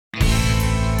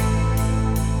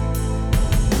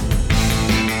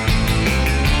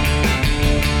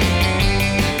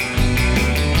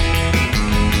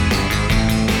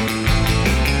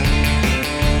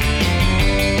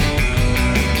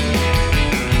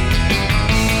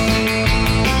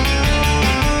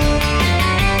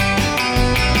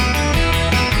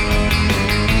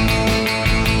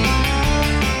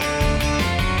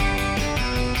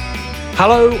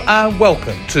Hello and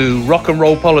welcome to Rock and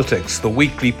Roll Politics, the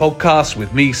weekly podcast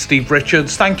with me, Steve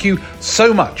Richards. Thank you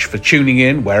so much for tuning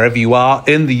in wherever you are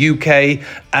in the UK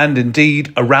and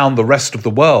indeed around the rest of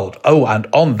the world. Oh, and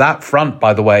on that front,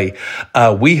 by the way,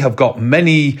 we have got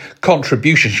many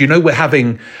contributions. You know, we're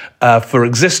having, for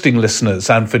existing listeners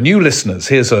and for new listeners,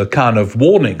 here's a kind of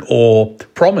warning or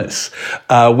promise.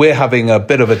 We're having a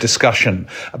bit of a discussion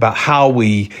about how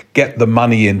we get the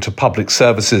money into public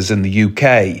services in the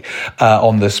UK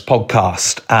on this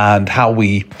podcast and how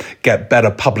we get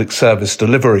better public service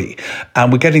delivery.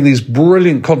 And we're getting these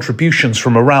brilliant contributions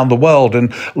from around the world.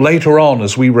 And later on,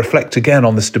 as we reflect again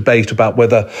on this debate about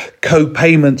whether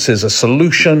co-payments is a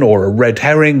solution or a red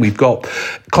herring, we've got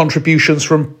contributions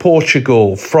from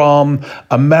Portugal, from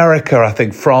America, I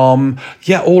think, from,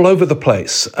 all over the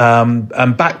place,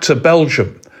 and back to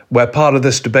Belgium, where part of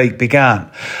this debate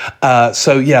began.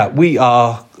 We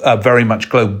are very much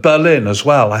global. Berlin as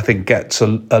well, I think, gets a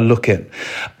look in.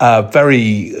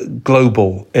 Very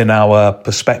global in our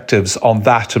perspectives on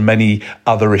that and many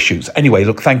other issues. Anyway,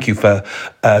 look, thank you for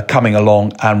coming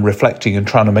along and reflecting and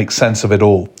trying to make sense of it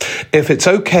all. If it's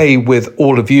okay with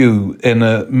all of you, in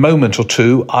a moment or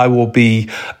two, I will be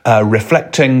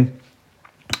reflecting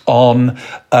on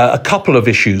a couple of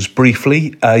issues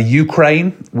briefly.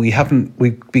 Ukraine,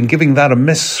 we've been giving that a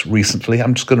miss recently.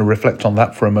 I'm just going to reflect on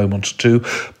that for a moment or two,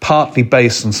 partly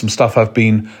based on some stuff I've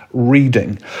been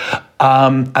reading.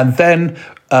 And then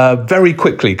very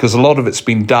quickly, because a lot of it's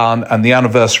been done and the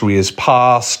anniversary is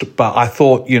past, but I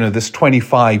thought, this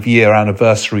 25-year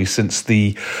anniversary since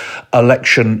the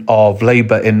election of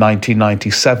Labour in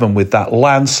 1997 with that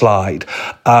landslide,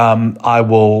 I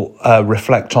will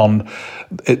reflect on.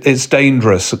 It's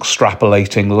dangerous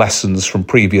extrapolating lessons from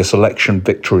previous election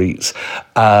victories.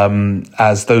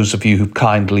 As those of you who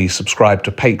kindly subscribe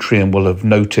to Patreon will have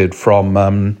noted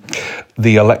from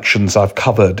the elections I've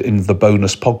covered in the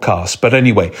bonus podcast. But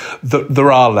anyway,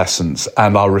 there are lessons,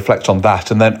 and I'll reflect on that.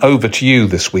 And then over to you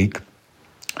this week,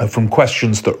 from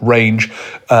questions that range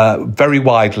very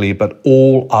widely, but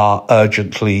all are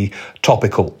urgently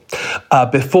topical.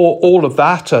 Before all of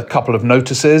that, a couple of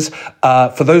notices.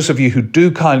 For those of you who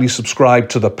do kindly subscribe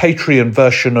to the Patreon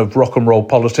version of Rock and Roll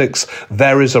Politics,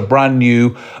 there is a brand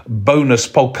new bonus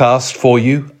podcast for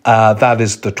you. That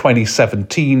is the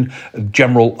 2017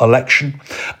 general election.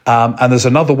 And there's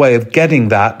another way of getting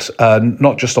that,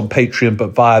 not just on Patreon, but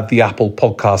via the Apple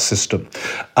podcast system.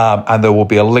 And there will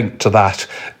be a link to that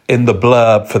in the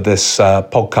blurb for this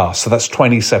podcast. So that's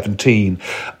 2017,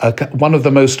 one of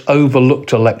the most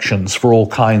overlooked elections for all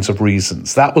kinds of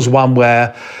reasons. That was one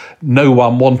where no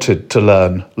one wanted to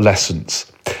learn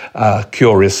lessons,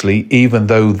 curiously, even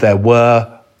though there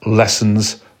were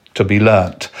lessons to be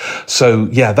learnt. So,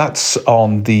 that's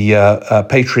on the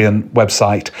Patreon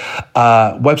website.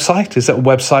 Is it a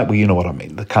website? Well, you know what I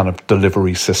mean, the kind of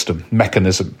delivery system,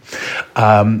 mechanism.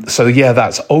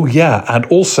 That's, and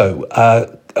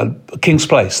also King's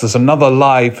Place, there's another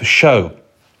live show.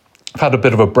 I've had a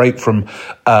bit of a break from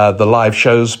the live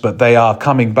shows, but they are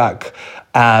coming back.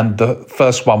 And the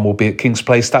first one will be at King's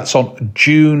Place. That's on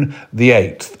June the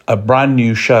 8th, a brand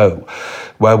new show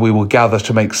where we will gather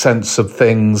to make sense of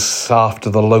things after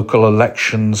the local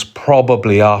elections,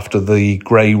 probably after the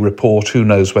Grey Report. Who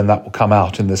knows when that will come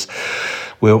out in this.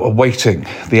 We're awaiting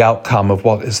the outcome of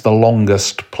what is the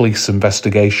longest police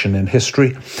investigation in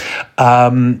history.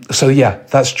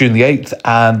 That's June the 8th,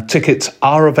 and tickets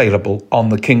are available on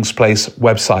the King's Place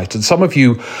website. And some of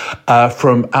you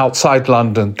from outside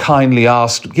London kindly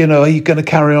asked, are you going to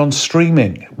carry on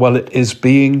streaming? Well, it is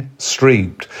being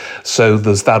streamed. So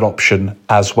there's that option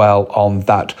as well on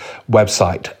that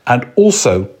website. And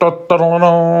also,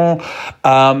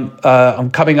 I'm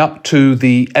coming up to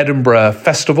the Edinburgh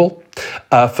Festival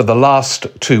for the last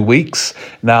 2 weeks.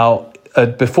 Now,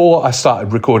 before I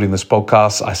started recording this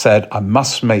podcast, I said I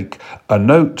must make a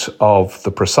note of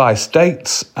the precise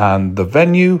dates and the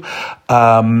venue,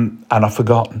 and I've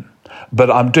forgotten. But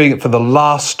I'm doing it for the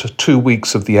last 2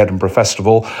 weeks of the Edinburgh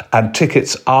Festival, and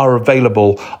tickets are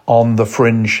available on the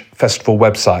Fringe Festival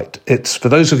website. It's, for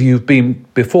those of you who've been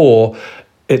before,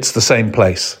 it's the same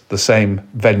place, the same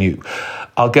venue.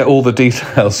 I'll get all the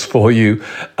details for you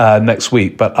next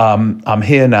week, but I'm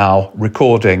here now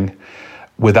recording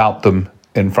without them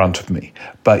in front of me.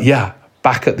 But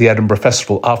back at the Edinburgh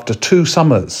Festival after 2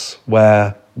 summers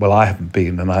where, I haven't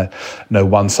been, and I know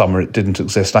one summer it didn't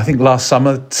exist. I think last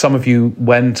summer some of you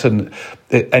went, and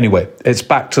anyway, it's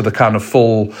back to the kind of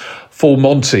full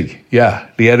Monty,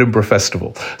 the Edinburgh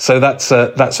Festival. So that's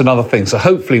another thing. So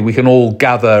hopefully we can all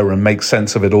gather and make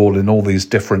sense of it all in all these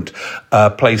different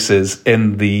places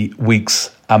in the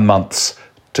weeks and months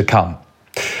to come.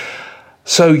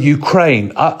 So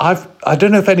Ukraine, I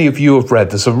don't know if any of you have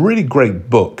read, there's a really great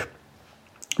book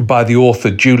by the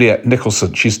author Juliet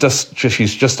Nicholson. She's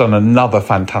just done another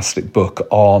fantastic book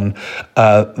on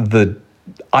the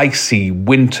icy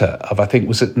winter of, I think,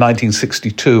 was it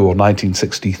 1962 or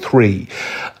 1963,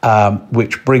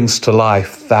 which brings to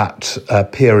life that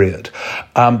period.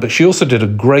 But she also did a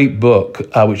great book,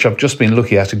 which I've just been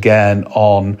looking at again,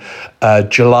 on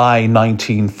July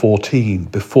 1914,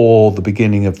 before the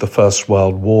beginning of the First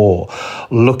World War,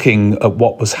 looking at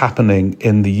what was happening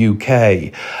in the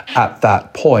UK at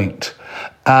that point.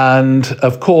 And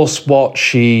of course, what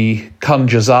she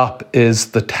conjures up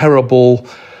is the terrible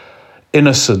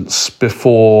innocence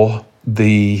before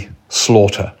the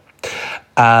slaughter,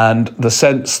 and the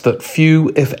sense that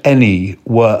few, if any,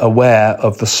 were aware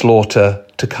of the slaughter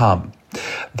to come.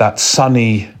 That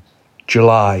sunny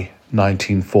July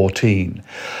 1914.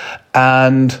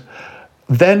 And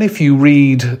then if you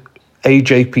read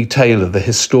A.J.P. Taylor, the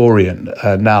historian,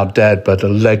 now dead but a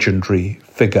legendary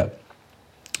figure,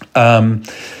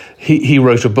 he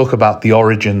wrote a book about the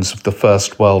origins of the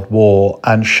First World War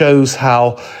and shows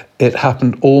how it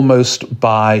happened almost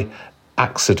by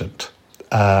accident,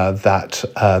 that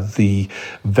the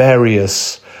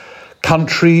various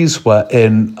countries were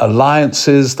in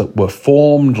alliances that were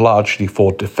formed largely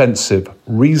for defensive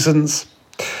reasons,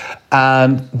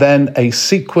 and then a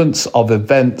sequence of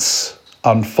events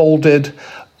unfolded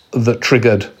that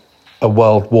triggered a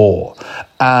world war.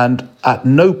 And at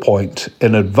no point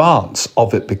in advance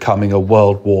of it becoming a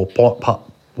world war,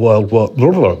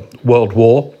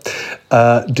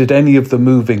 did any of the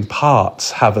moving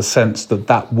parts have a sense that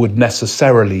that would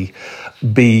necessarily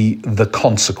be the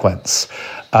consequence.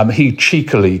 He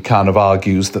cheekily kind of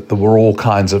argues that there were all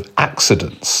kinds of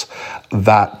accidents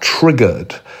that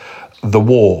triggered the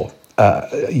war.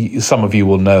 Some of you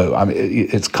will know, I mean,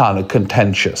 it's kind of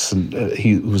contentious, and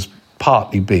he was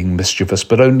partly being mischievous,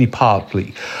 but only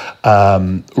partly.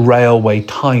 Railway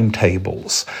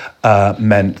timetables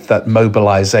meant that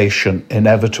mobilization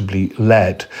inevitably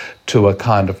led to a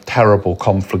kind of terrible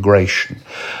conflagration.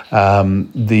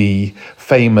 The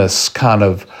famous kind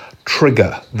of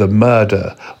trigger, the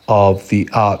murder of the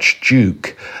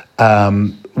Archduke,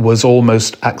 was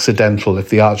almost accidental. If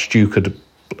the Archduke had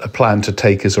planned to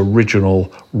take his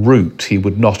original route, he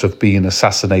would not have been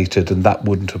assassinated, and that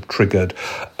wouldn't have triggered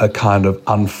a kind of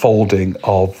unfolding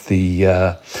of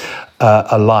the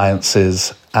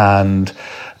alliances and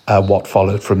what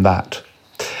followed from that.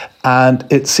 And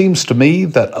it seems to me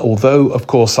that, although, of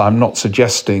course, I'm not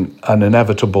suggesting an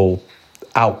inevitable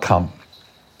outcome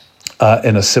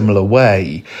in a similar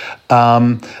way,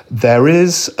 there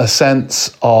is a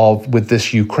sense of, with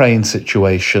this Ukraine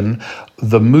situation,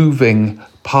 the moving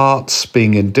parts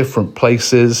being in different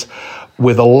places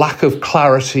with a lack of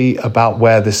clarity about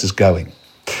where this is going.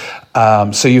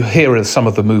 So you hear some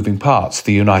of the moving parts.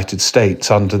 The United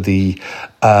States under the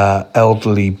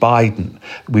elderly Biden.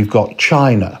 We've got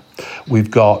China. We've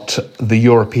got the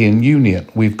European Union.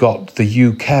 We've got the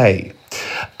UK.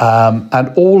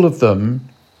 And all of them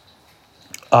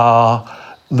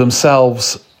are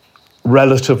themselves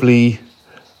relatively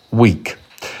weak.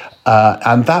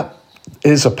 And that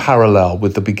is a parallel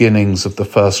with the beginnings of the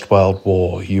First World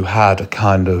War. You had a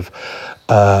kind of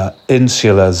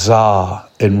insular Tsar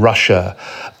in Russia,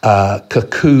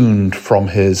 cocooned from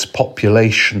his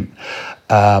population.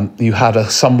 You had a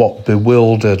somewhat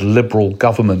bewildered liberal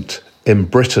government in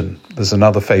Britain. There's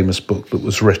another famous book that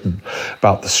was written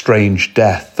about the strange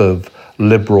death of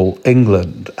liberal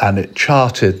England, and it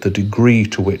charted the degree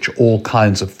to which all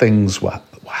kinds of things were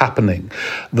happening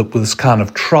that was kind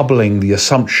of troubling the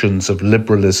assumptions of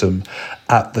liberalism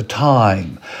at the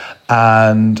time.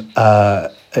 And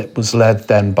it was led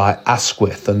then by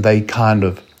Asquith, and they kind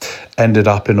of ended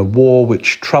up in a war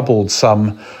which troubled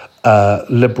some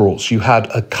liberals. You had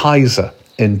a Kaiser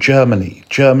in Germany.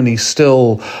 Germany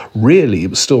still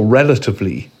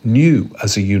relatively new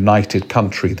as a united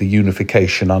country, the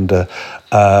unification under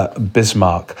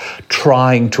Bismarck,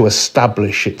 trying to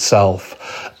establish itself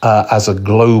as a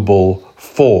global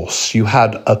force. You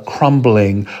had a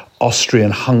crumbling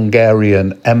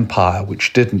Austrian-Hungarian Empire,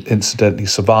 which didn't incidentally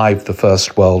survive the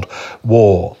First World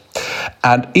War.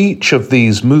 And each of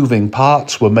these moving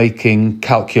parts were making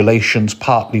calculations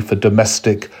partly for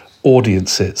domestic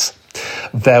audiences.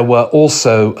 There were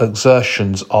also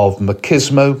exertions of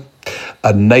machismo,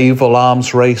 a naval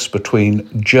arms race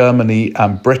between Germany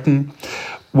and Britain,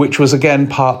 which was again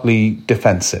partly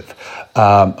defensive.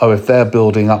 If they're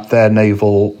building up their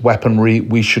naval weaponry,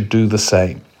 we should do the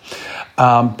same.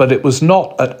 But it was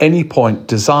not at any point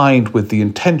designed with the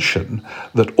intention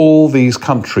that all these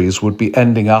countries would be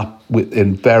ending up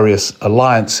in various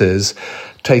alliances,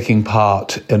 taking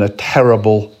part in a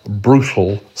terrible,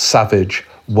 brutal, savage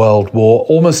world war,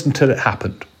 almost until it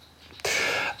happened.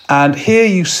 And here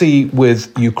you see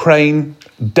with Ukraine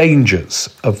dangers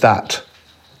of that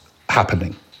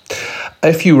happening.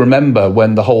 If you remember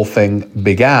when the whole thing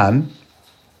began,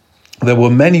 there were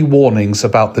many warnings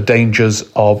about the dangers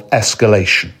of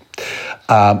escalation.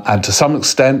 And to some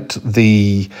extent,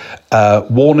 the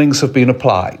warnings have been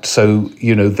applied. So,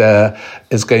 there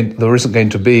isn't going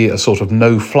to be a sort of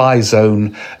no-fly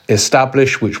zone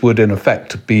established, which would in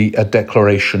effect be a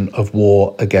declaration of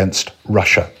war against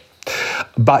Russia.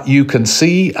 But you can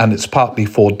see, and it's partly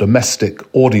for domestic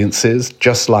audiences,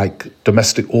 just like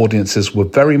domestic audiences were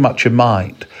very much in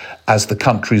mind as the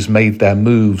countries made their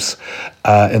moves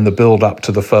in the build-up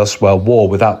to the First World War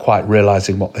without quite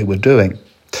realizing what they were doing.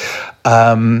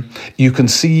 You can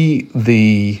see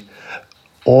the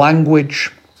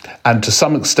language, and to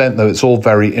some extent, though it's all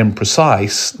very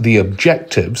imprecise, the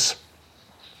objectives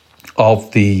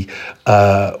of the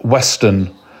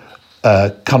Western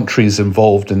countries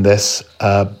involved in this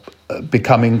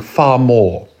becoming far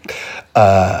more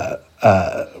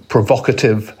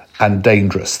provocative and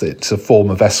dangerous. It's a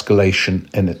form of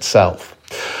escalation in itself.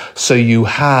 So you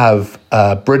have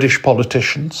British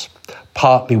politicians,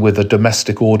 partly with a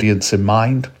domestic audience in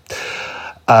mind,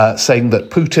 saying that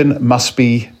Putin must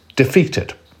be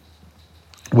defeated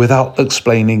without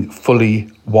explaining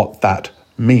fully what that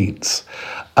means.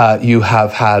 You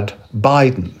have had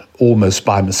Biden, almost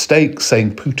by mistake,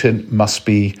 saying Putin must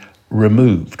be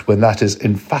removed, when that is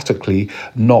emphatically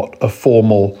not a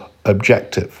formal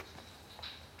objective.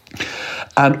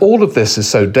 And all of this is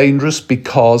so dangerous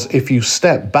because if you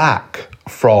step back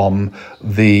from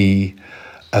the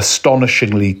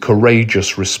astonishingly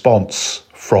courageous response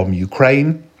from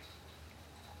Ukraine,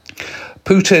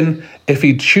 Putin, if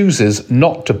he chooses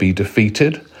not to be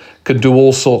defeated, can do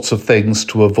all sorts of things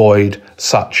to avoid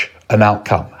such an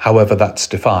outcome, however that's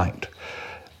defined.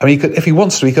 I mean, if he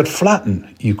wants to, he could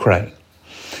flatten Ukraine.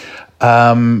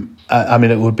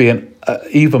 It would be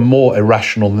even more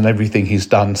irrational than everything he's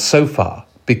done so far,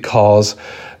 because,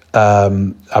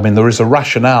 there is a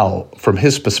rationale from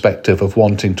his perspective of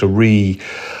wanting to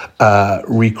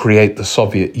recreate the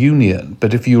Soviet Union.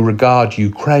 But if you regard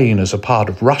Ukraine as a part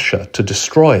of Russia, to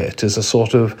destroy it is a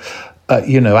sort of,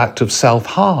 act of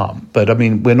self-harm. But,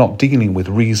 we're not dealing with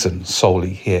reason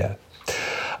solely here.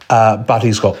 But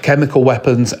he's got chemical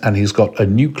weapons and he's got a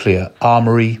nuclear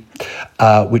armory,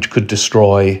 which could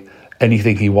destroy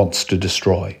anything he wants to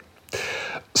destroy.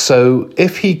 So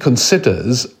if he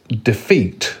considers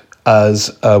defeat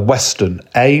as a Western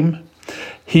aim,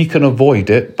 he can avoid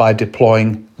it by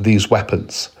deploying these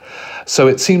weapons. So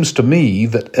it seems to me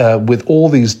that with all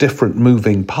these different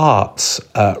moving parts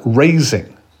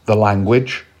raising the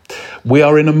language, we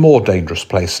are in a more dangerous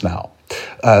place now.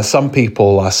 Some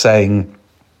people are saying,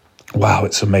 wow,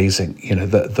 it's amazing,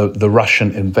 the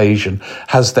Russian invasion.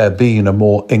 Has there been a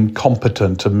more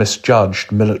incompetent and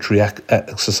misjudged military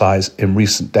exercise in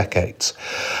recent decades?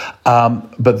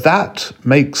 But that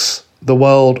makes the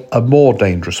world a more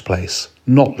dangerous place,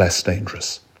 not less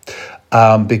dangerous.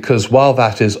 Because while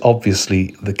that is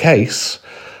obviously the case,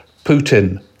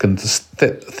 Putin can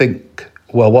think,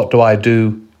 well, what do I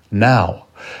do now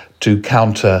to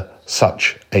counter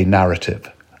such a narrative?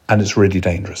 And it's really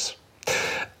dangerous.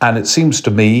 And it seems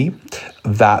to me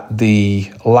that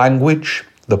the language,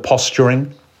 the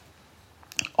posturing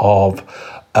of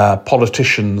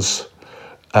politicians,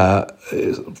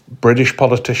 British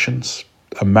politicians,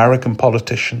 American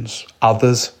politicians,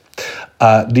 others,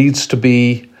 needs to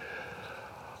be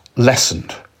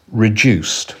lessened,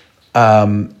 reduced,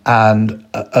 and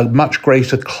a much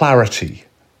greater clarity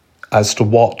as to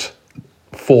what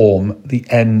form the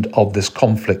end of this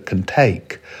conflict can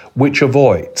take, which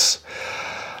avoids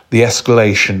the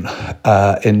escalation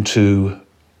into,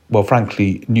 well,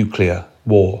 frankly, nuclear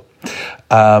war.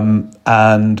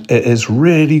 And it is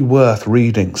really worth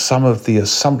reading some of the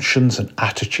assumptions and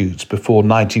attitudes before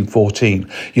 1914.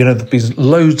 There's been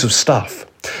loads of stuff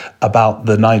about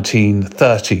the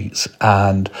 1930s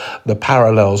and the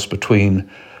parallels between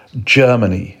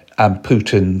Germany and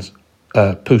Putin's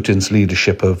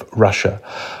leadership of Russia.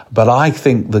 But I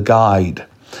think the guide,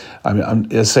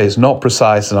 I say it's not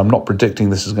precise and I'm not predicting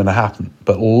this is going to happen,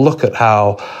 but look at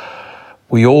how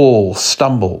we all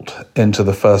stumbled into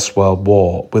the First World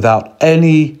War without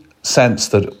any sense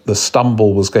that the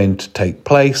stumble was going to take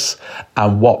place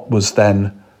and what was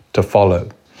then to follow.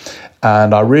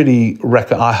 And I really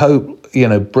reckon, I hope,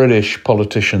 British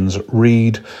politicians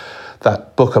read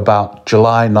that book about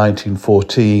July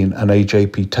 1914 and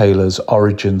A.J.P. Taylor's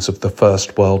Origins of the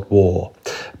First World War,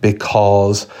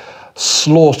 because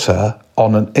slaughter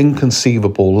on an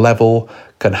inconceivable level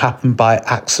can happen by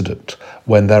accident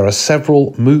when there are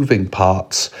several moving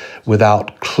parts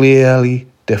without clearly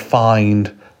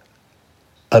defined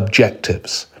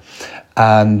objectives.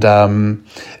 And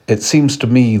it seems to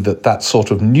me that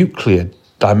sort of nuclear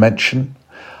dimension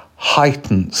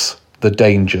heightens the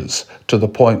dangers to the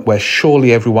point where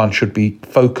surely everyone should be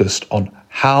focused on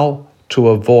how to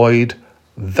avoid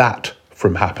that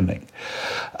from happening.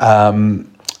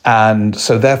 And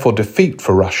so therefore defeat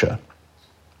for Russia,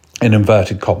 in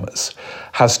inverted commas,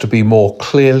 has to be more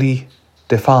clearly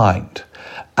defined.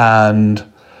 And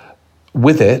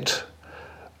with it,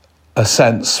 a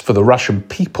sense for the Russian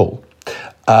people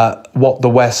what the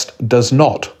West does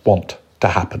not want to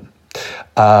happen.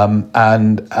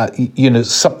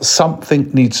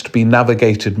 Something needs to be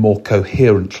navigated more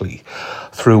coherently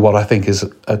through what I think is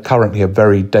currently a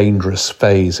very dangerous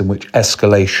phase in which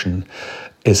escalation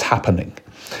is happening,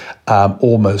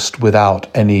 almost without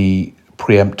any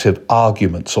preemptive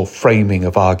arguments or framing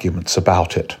of arguments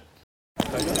about it.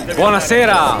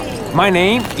 Buonasera! My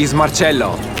name is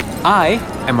Marcello. I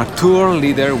am a tour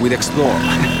leader with Explore.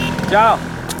 Ciao!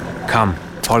 Come,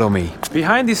 follow me.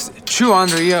 Behind this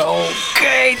 200-year-old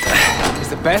gate is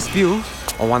the best view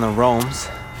of one of Rome's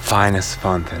finest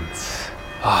fountains.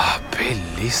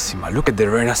 Bellissima. Look at the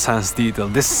Renaissance detail,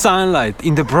 the sunlight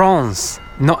in the bronze.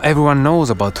 Not everyone knows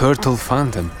about Turtle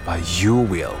Fountain, but you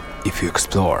will if you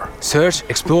explore. Search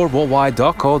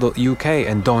exploreworldwide.co.uk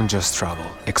and don't just travel,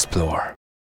 explore.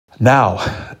 Now,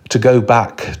 to go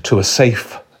back to a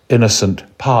safe, innocent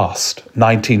past,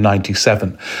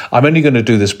 1997. I'm only going to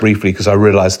do this briefly because I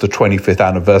realise the 25th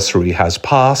anniversary has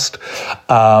passed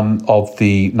of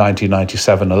the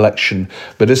 1997 election,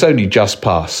 but it's only just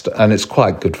passed, and it's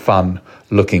quite good fun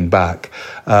looking back.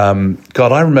 I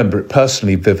remember it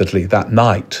personally vividly, that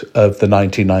night of the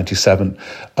 1997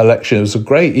 election. It was a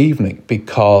great evening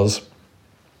because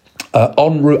I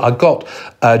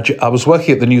was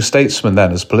working at the New Statesman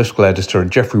then as political editor,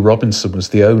 and Geoffrey Robinson was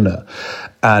the owner,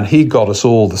 and he got us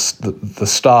all, the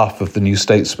staff of the New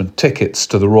Statesman, tickets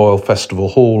to the Royal Festival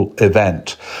Hall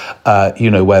event,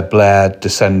 where Blair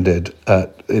descended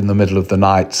in the middle of the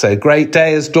night, say, "Great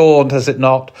day has dawned, has it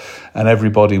not?" And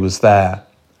everybody was there,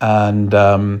 and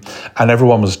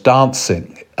everyone was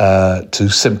dancing to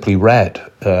Simply Red,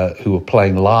 who were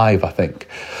playing live, I think.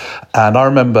 And I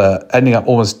remember ending up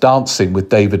almost dancing with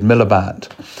David Miliband,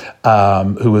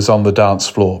 who was on the dance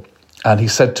floor. And he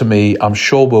said to me, "I'm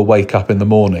sure we'll wake up in the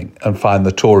morning and find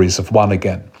the Tories have won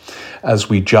again," as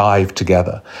we jived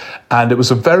together. And it was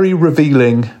a very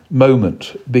revealing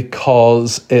moment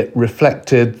because it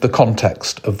reflected the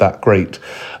context of that great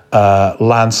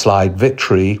landslide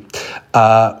victory,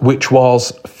 which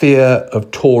was fear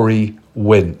of Tory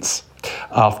wins.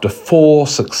 After 4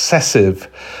 successive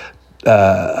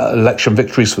election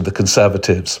victories for the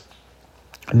Conservatives,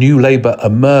 New Labour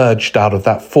emerged out of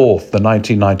that fourth, the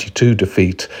 1992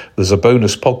 defeat. There's a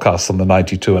bonus podcast on the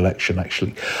 92 election,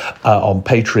 actually, on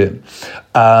Patreon.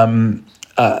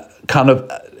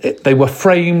 They were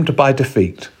framed by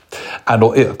defeat. And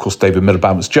of course, David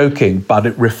Miliband was joking, but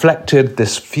it reflected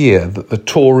this fear that the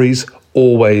Tories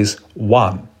always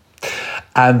won.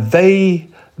 And they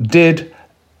did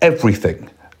everything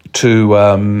to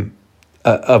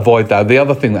avoid that. The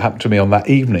other thing that happened to me on that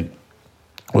evening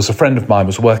was a friend of mine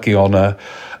was working on a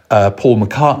Paul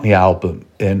McCartney album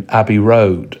in Abbey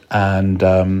Road, and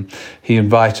he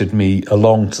invited me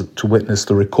along to witness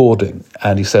the recording.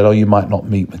 And he said, "Oh, you might not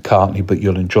meet McCartney, but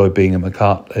you'll enjoy being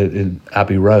in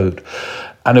Abbey Road."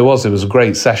 And it was a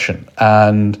great session.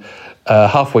 And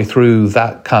halfway through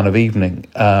that kind of evening,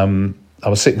 I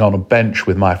was sitting on a bench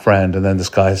with my friend, and then this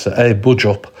guy said, "Hey, budge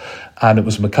up." And it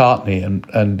was McCartney,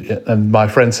 and my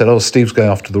friend said, "Oh, Steve's going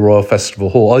off to the Royal Festival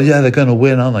Hall." "Oh, yeah, they're going to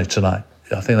win, aren't they, tonight?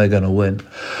 I think they're going to win."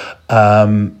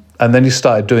 And then he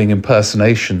started doing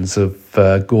impersonations of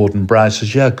Gordon Brown. He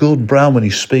says, "Yeah, Gordon Brown, when he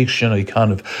speaks, he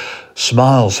kind of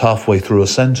smiles halfway through a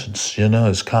sentence.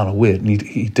 It's kind of weird." And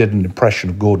he did an impression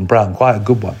of Gordon Brown, quite a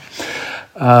good one.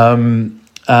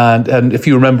 And if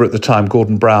you remember at the time,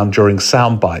 Gordon Brown, during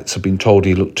sound bites, had been told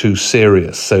he looked too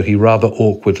serious, so he rather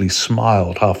awkwardly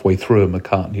smiled halfway through, and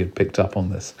McCartney had picked up on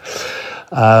this.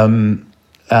 I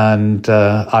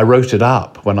wrote it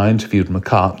up when I interviewed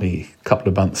McCartney a couple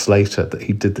of months later, that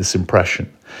he did this impression.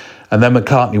 And then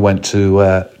McCartney went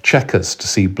to Chequers to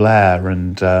see Blair,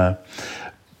 and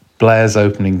Blair's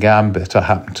opening gambit, I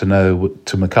happen to know,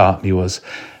 to McCartney was,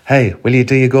 "Hey, will you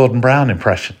do your Gordon Brown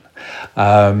impression?"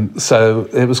 So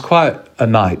it was quite a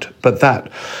night. But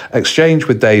that exchange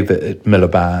with David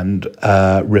Miliband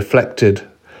reflected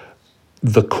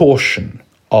the caution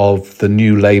of the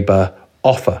New Labour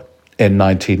offer in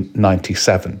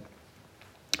 1997.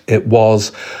 It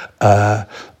was an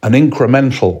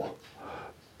incremental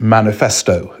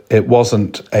manifesto. It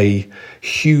wasn't a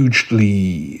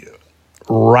hugely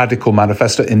radical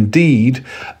manifesto. Indeed,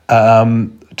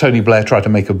 Tony Blair tried to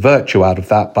make a virtue out of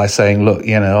that by saying, look,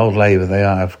 old Labour, they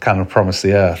have kind of promised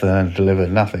the earth and then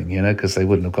delivered nothing, because they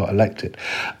wouldn't have got elected.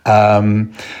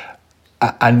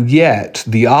 And yet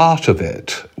the art of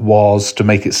it was to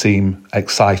make it seem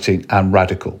exciting and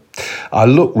radical. I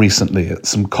looked recently at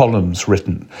some columns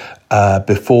written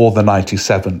before the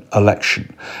 97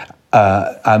 election,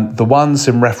 and the ones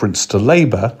in reference to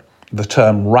Labour, the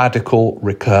term radical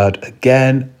recurred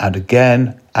again and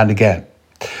again and again.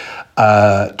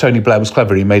 Tony Blair was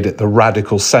clever. He made it the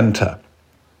radical centre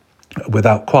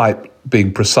without quite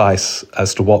being precise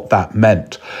as to what that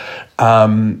meant.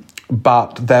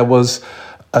 But there was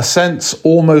a sense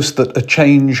almost that a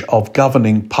change of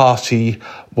governing party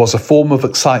was a form of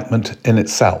excitement in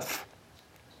itself.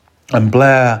 And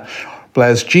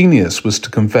Blair's genius was to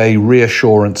convey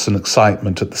reassurance and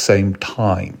excitement at the same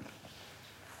time.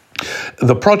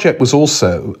 The project was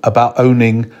also about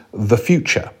owning the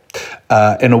future.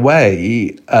 In a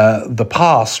way, the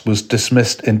past was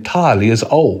dismissed entirely as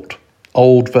old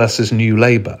versus New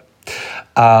Labour.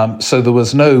 So there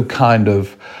was no kind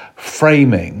of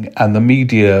framing, and the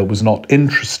media was not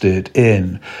interested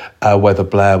in whether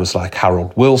Blair was like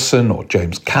Harold Wilson or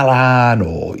James Callaghan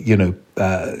or,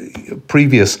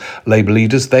 previous Labour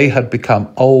leaders. They had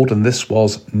become old and this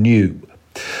was new.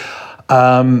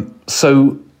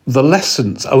 So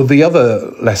the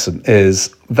other lesson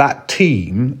is that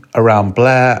team around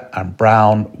Blair and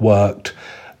Brown worked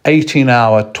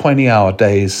 18-hour, 20-hour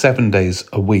days, 7 days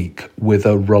a week with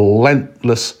a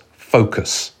relentless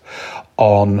focus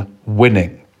on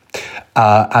winning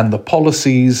and the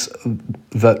policies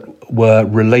that were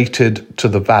related to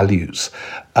the values.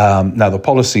 Now, the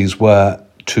policies were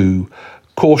too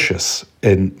cautious,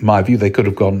 in my view. They could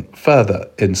have gone further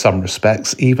in some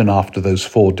respects, even after those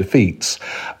 4 defeats.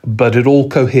 But it all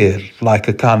cohered like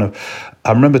a kind of...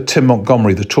 I remember Tim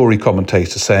Montgomery, the Tory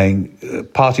commentator, saying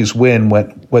parties win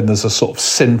when there's a sort of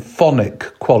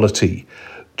symphonic quality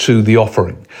to the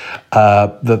offering,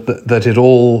 that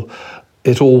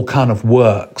it all kind of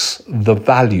works, the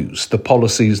values, the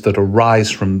policies that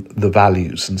arise from the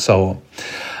values and so on.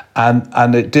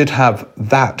 And it did have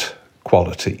that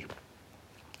quality.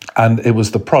 And it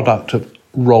was the product of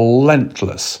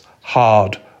relentless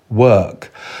hard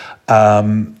work.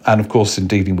 And of course, in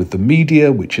dealing with the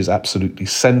media, which is absolutely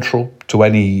central to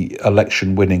any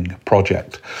election-winning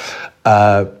project,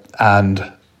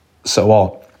 and so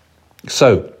on.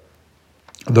 So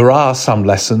there are some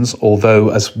lessons, although,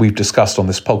 as we've discussed on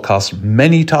this podcast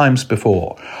many times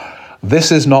before, this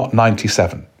is not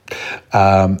 97.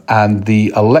 And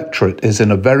the electorate is in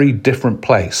a very different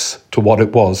place to what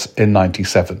it was in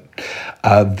 97.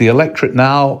 The electorate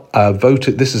now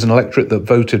voted. This is an electorate that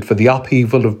voted for the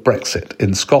upheaval of Brexit.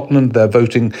 In Scotland, they're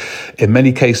voting in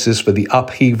many cases for the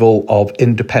upheaval of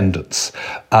independence.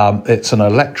 It's an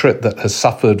electorate that has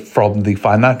suffered from the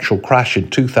financial crash in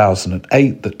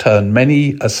 2008 that turned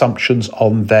many assumptions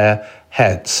on their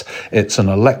heads. It's an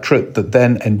electorate that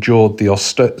then endured the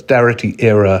austerity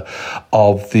era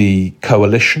of the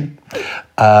coalition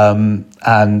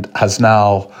and has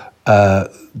now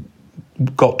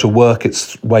got to work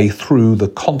its way through the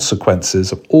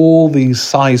consequences of all these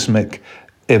seismic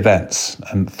events,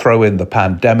 and throw in the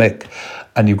pandemic,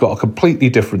 and you've got a completely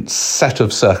different set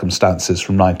of circumstances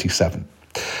from 97.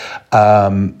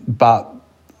 But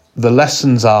the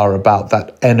lessons are about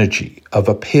that energy of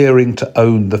appearing to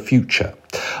own the future,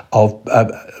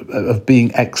 of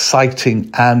being exciting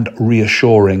and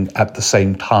reassuring at the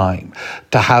same time,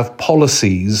 to have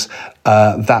policies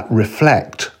that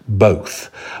reflect both,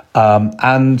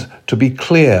 and to be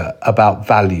clear about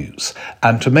values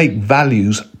and to make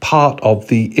values part of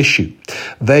the issue.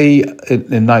 They,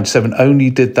 in 97, only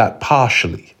did that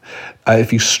partially.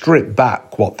 If you strip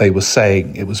back what they were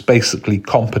saying, it was basically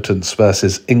competence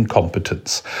versus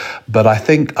incompetence. But I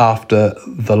think after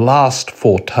the last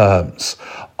 4 terms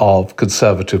of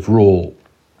Conservative rule,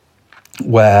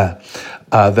 where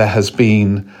there has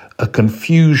been a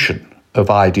confusion of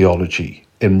ideology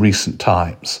in recent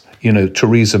times,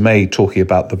 Theresa May talking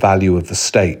about the value of the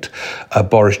state,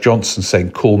 Boris Johnson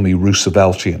saying, call me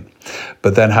Rooseveltian,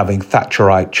 but then having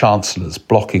Thatcherite chancellors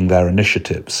blocking their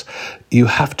initiatives. You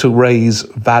have to raise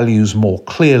values more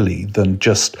clearly than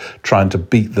just trying to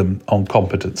beat them on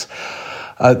competence.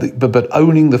 but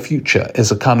owning the future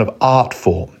is a kind of art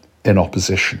form in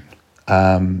opposition.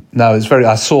 Now,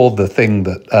 I saw the thing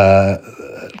that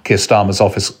Keir Starmer's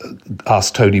office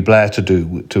asked Tony Blair to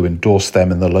do, to endorse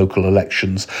them in the local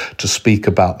elections, to speak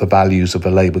about the values of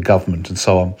a Labour government and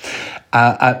so on.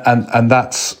 And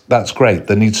that's great.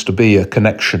 There needs to be a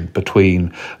connection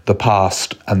between the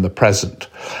past and the present,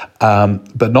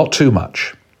 but not too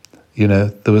much.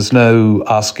 There was no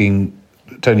asking.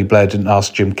 Tony Blair didn't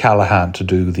ask Jim Callaghan to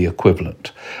do the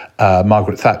equivalent.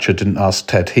 Margaret Thatcher didn't ask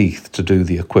Ted Heath to do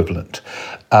the equivalent.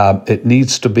 It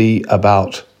needs to be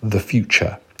about the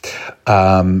future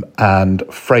and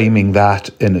framing that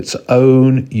in its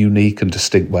own unique and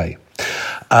distinct way.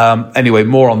 Anyway,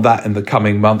 more on that in the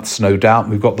coming months, no doubt.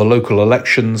 We've got the local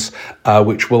elections,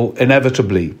 which will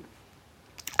inevitably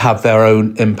have their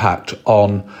own impact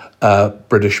on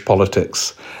British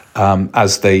politics,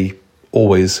 as they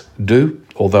always do,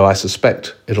 although I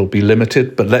suspect it'll be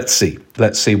limited. But let's see.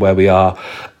 Let's see where we are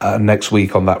next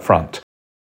week on that front.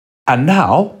 And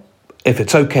now, if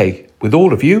it's okay with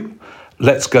all of you,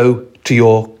 let's go to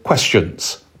your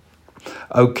questions.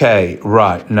 Okay,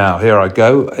 right, now here I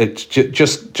go. It's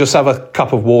just have a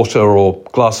cup of water or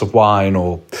glass of wine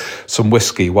or some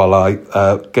whiskey while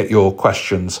I get your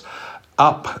questions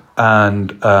up.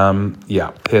 And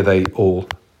here they all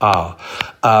are.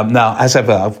 Now, as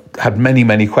ever, I've had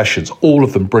many questions, all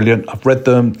of them brilliant. I've read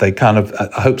them. They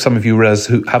I hope some of you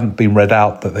who haven't been read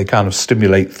out, that they kind of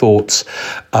stimulate thoughts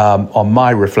on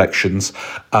my reflections.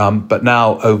 But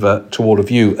now over to all of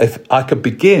you. If I could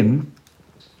begin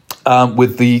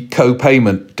with the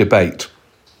co-payment debate,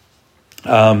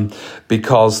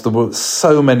 because there were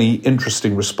so many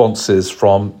interesting responses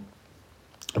from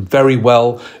very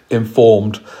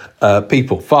well-informed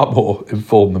people, far more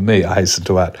informed than me, I hasten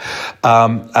to add.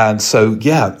 So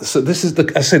this is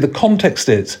the context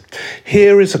is,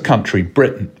 here is a country,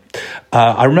 Britain.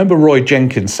 I remember Roy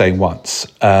Jenkins saying once,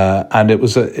 and he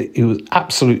was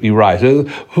absolutely right.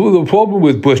 The problem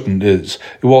with Britain is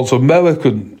it wants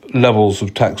American levels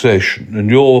of taxation and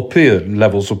European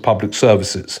levels of public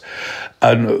services.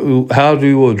 And how do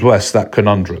you address that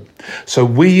conundrum? So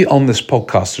we on this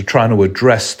podcast are trying to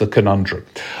address the conundrum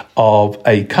of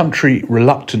a country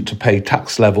reluctant to pay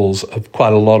tax levels of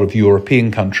quite a lot of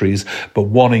European countries, but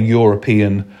wanting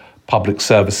European public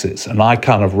services. And I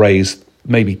kind of raised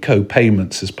maybe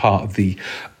co-payments as part of the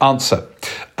answer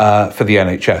for the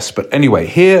NHS. But anyway,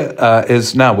 here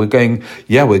is now we've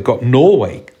got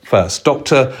Norway first.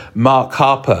 Dr. Mark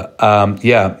Harper.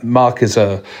 Mark is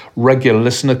a regular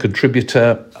listener,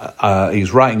 contributor.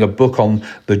 He's writing a book on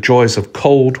the joys of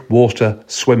cold water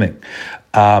swimming,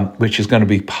 which is going to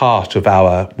be part of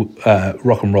our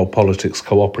Rock and Roll Politics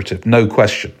Cooperative. No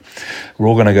question. We're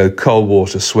all going to go cold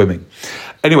water swimming.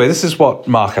 Anyway, this is what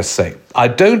Mark has to say. I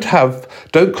don't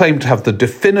claim to have the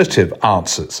definitive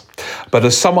answers, but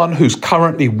as someone who's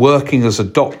currently working as a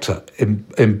doctor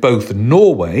in both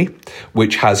Norway,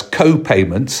 which has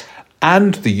co-payments,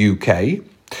 and the UK,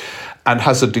 and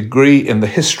has a degree in the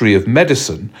history of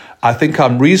medicine, I think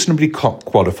I'm reasonably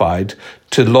qualified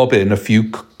to lob in a few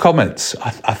comments.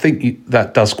 I think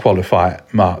that does qualify,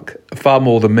 Mark, far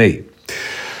more than me.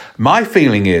 My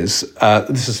feeling is,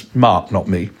 this is Mark, not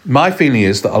me, my feeling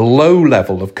is that a low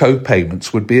level of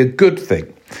co-payments would be a good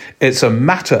thing. It's a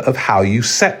matter of how you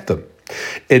set them.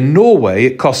 In Norway,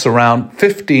 it costs around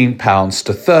 £15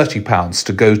 to £30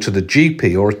 to go to the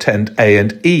GP or attend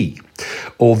A&E.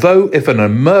 Although if an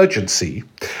emergency,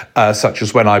 such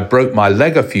as when I broke my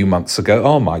leg a few months ago,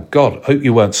 oh my God, I hope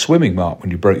you weren't swimming, Mark,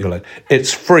 when you broke your leg,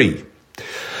 it's free.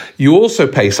 You also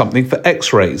pay something for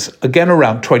x-rays, again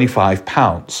around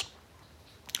 £25.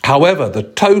 However, the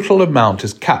total amount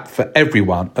is capped for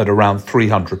everyone at around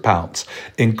 £300,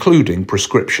 including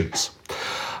prescriptions.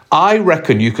 I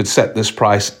reckon you could set this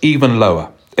price even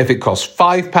lower. If it costs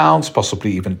 £5,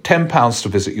 possibly even £10 to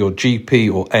visit your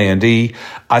GP or A&E,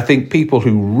 I think people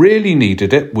who really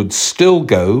needed it would still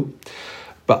go,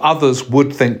 but others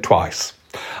would think twice.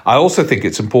 I also think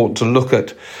it's important to look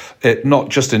at it not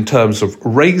just in terms of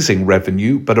raising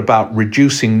revenue, but about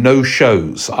reducing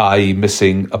no-shows, i.e.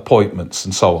 missing appointments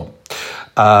and so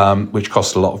on, which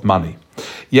cost a lot of money.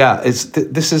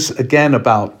 This is again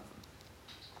about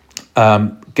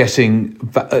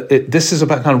this is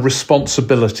about kind of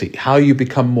responsibility, how you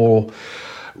become more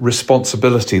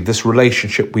responsibility, this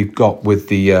relationship we've got with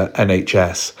the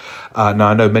NHS. Now,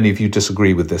 I know many of you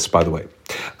disagree with this, by the way.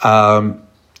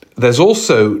 There's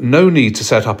also no need to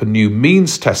set up a new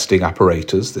means testing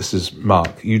apparatus. This is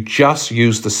Mark. You just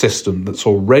use the system that's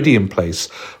already in place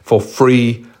for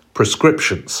free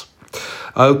prescriptions.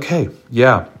 Okay,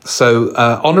 yeah. So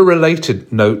on a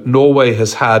related note, Norway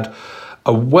has had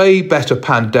A way better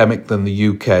pandemic than the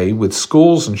UK, with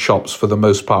schools and shops for the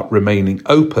most part remaining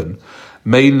open,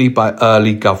 mainly by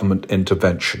early government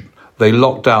intervention. They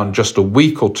locked down just a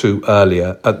week or two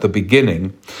earlier at the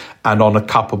beginning and on a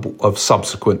couple of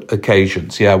subsequent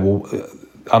occasions.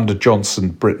 Under Johnson,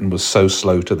 Britain was so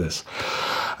slow to this.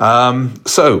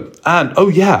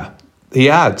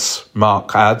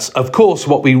 Mark adds, of course,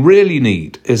 what we really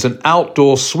need is an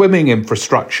outdoor swimming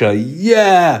infrastructure,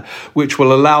 which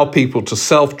will allow people to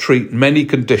self-treat many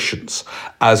conditions,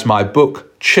 as my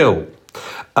book, Chill,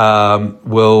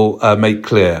 will make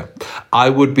clear. I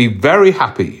would be very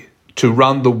happy to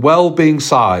run the well-being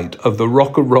side of the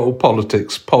Rock and Roll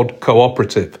Politics pod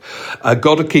cooperative.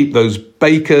 Got to keep those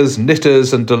bakers,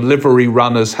 knitters and delivery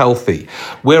runners healthy.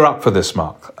 We're up for this,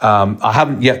 Mark. I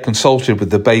haven't yet consulted with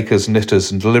the bakers,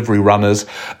 knitters and delivery runners,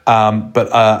 but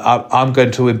I'm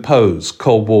going to impose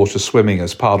cold water swimming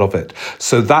as part of it.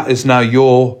 So that is now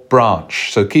your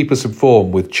branch. So keep us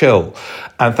informed with Chill.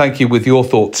 And thank you with your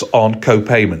thoughts on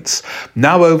co-payments.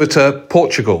 Now over to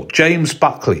Portugal. James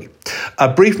Buckley.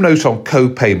 A brief note on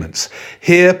co-payments.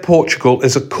 Here, Portugal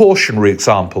is a cautionary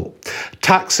example.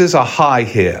 Taxes are high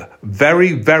here,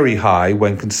 very, very high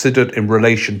when considered in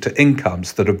relation to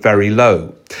incomes that are very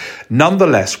low.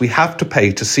 Nonetheless, we have to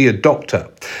pay to see a doctor,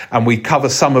 and we cover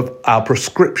some of our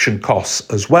prescription costs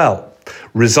as well.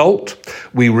 Result,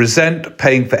 we resent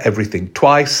paying for everything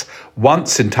twice,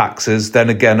 once in taxes, then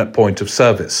again at point of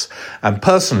service. And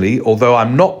personally, although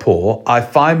I'm not poor, I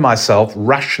find myself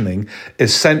rationing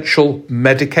essential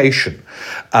medication.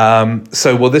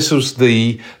 This was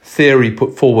the theory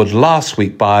put forward last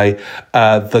week by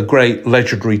the great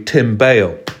legendary Tim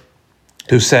Bale,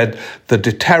 who said the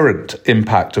deterrent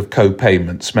impact of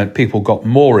co-payments meant people got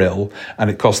more ill and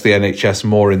it cost the NHS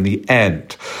more in the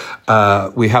end.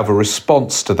 We have a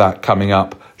response to that coming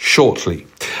up shortly.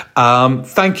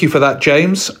 Thank you for that,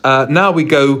 James. Now we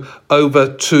go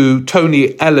over to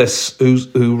Tony Ellis,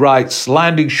 who writes,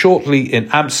 landing shortly in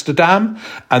Amsterdam,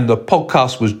 and the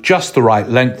podcast was just the right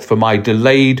length for my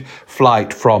delayed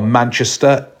flight from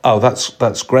Manchester. Oh,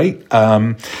 that's great.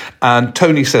 And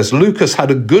Tony says, Lucas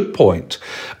had a good point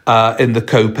in the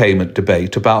co-payment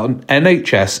debate about an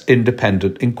NHS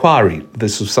independent inquiry.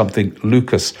 This was something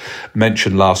Lucas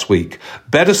mentioned last week.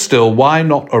 Better still, why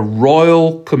not a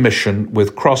royal commission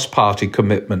with cross-party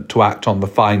commitment to act on the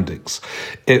findings?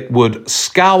 It would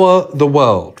scour the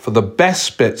world for the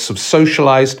best bits of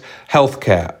socialised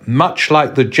healthcare, much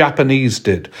like the Japanese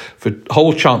did for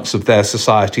whole chunks of their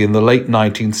society in the late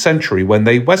 19th century when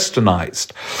they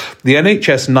westernised. The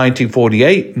NHS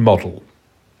 1948 model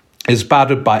is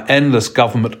battered by endless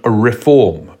government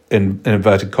reform, in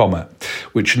inverted comma,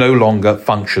 which no longer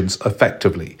functions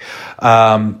effectively.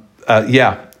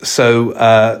 So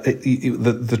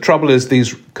the trouble is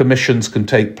these commissions can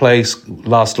take place,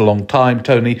 last a long time,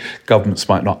 Tony. Governments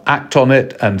might not act on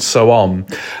it and so on.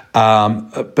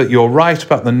 But you're right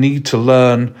about the need to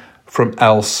learn from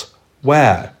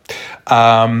elsewhere.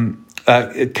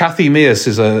 Kathy Mears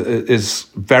is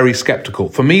very sceptical.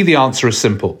 For me, the answer is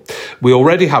simple. We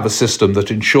already have a system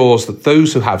that ensures that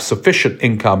those who have sufficient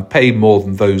income pay more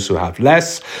than those who have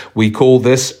less. We call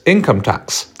this income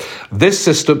tax. This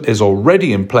system is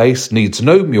already in place, needs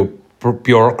no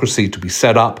bureaucracy to be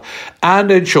set up,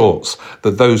 and ensures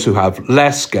that those who have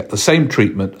less get the same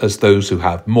treatment as those who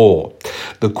have more.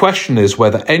 The question is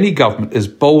whether any government is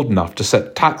bold enough to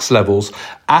set tax levels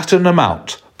at an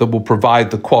amount that will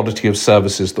provide the quality of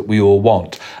services that we all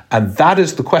want. And that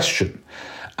is the question.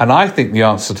 And I think the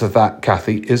answer to that,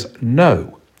 Kathy, is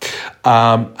no.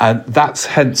 And that's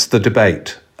hence the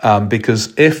debate.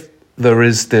 Because if there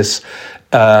is this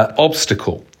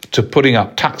obstacle to putting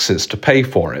up taxes to pay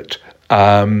for it,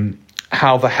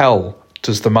 how the hell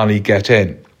does the money get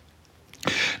in?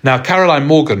 Now, Caroline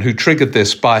Morgan, who triggered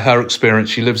this by her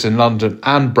experience, she lives in London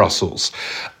and Brussels,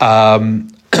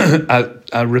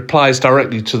 replies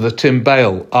directly to the Tim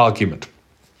Bale argument.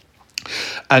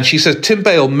 And she says, Tim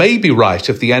Bale may be right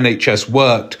if the NHS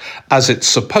worked as it's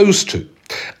supposed to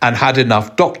and had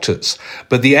enough doctors,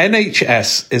 but the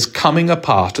NHS is coming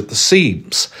apart at the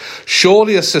seams.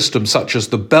 Surely a system such as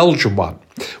the Belgian one,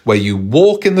 where you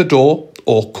walk in the door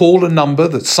or call a number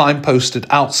that's signposted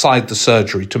outside the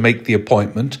surgery to make the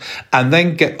appointment and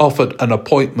then get offered an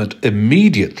appointment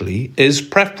immediately, is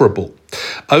preferable.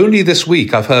 Only this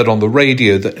week I've heard on the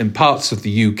radio that in parts of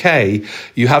the UK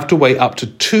you have to wait up to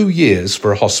 2 years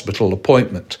for a hospital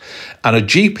appointment, and a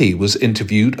GP was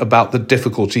interviewed about the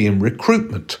difficulty in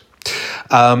recruitment.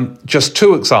 Just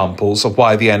two examples of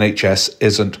why the NHS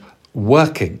isn't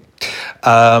working.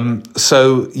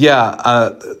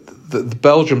 The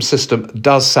Belgium system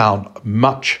does sound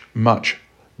much, much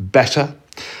better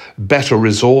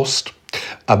resourced,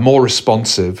 more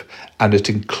responsive, and it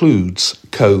includes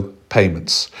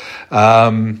co-payments.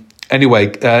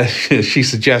 Anyway, she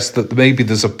suggests that maybe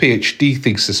there's a PhD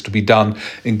thesis to be done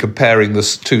in comparing the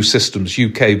two systems,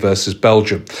 UK versus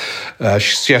Belgium.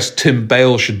 She suggests Tim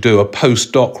Bale should do a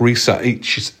postdoc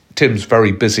research. Tim's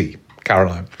very busy,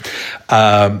 Caroline.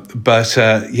 But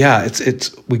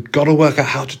we've got to work out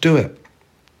how to do it.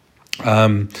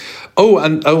 Caroline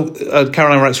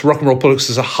writes, Rock and Roll Politics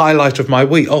is a highlight of my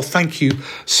week. Oh, thank you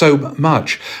so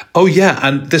much. Oh, yeah,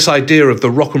 and this idea of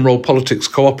the Rock and Roll Politics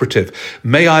Cooperative.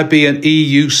 May I be an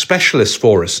EU specialist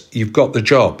for us? You've got the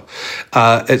job.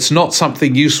 It's not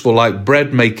something useful like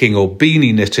bread making or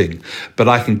beanie knitting, but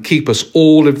I can keep us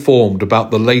all informed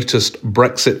about the latest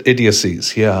Brexit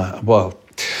idiocies. Yeah, well...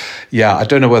 Yeah, I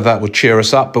don't know whether that would cheer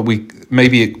us up, but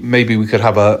maybe we could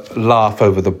have a laugh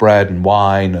over the bread and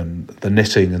wine and the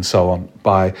knitting and so on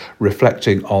by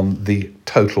reflecting on the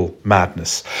total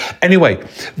madness. Anyway,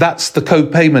 that's the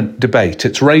co-payment debate.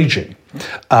 It's raging.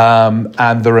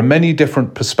 And there are many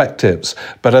different perspectives.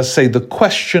 But as I say, the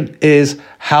question is,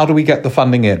 how do we get the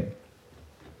funding in?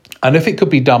 And if it could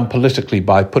be done politically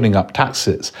by putting up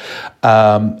taxes,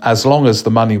 as long as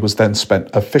the money was then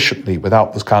spent efficiently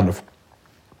without this kind of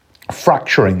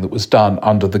fracturing that was done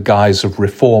under the guise of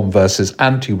reform versus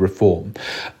anti-reform,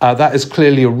 that is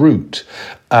clearly a route.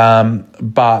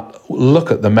 But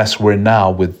look at the mess we're in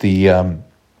now with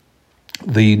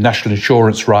the national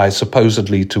insurance rise,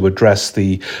 supposedly to address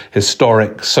the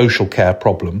historic social care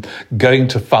problem, going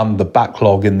to fund the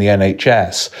backlog in the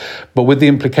NHS, but with the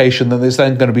implication that it's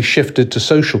then going to be shifted to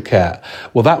social care.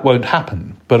 Well, that won't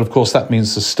happen. But of course, that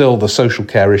means there's still the social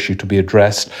care issue to be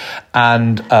addressed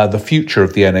and the future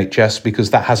of the NHS,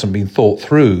 because that hasn't been thought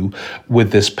through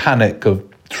with this panic of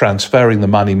transferring the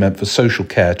money meant for social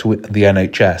care to the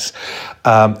NHS.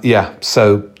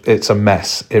 So it's a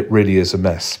mess. It really is a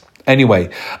mess. Anyway,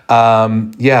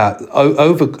 thank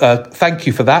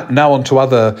you for that. Now on to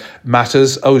other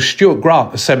matters. Stuart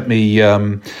Grant sent me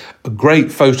a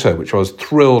great photo, which I was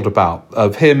thrilled about,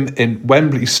 of him in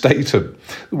Wembley Stadium,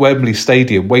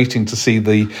 waiting to see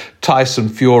the Tyson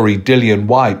Fury Dillian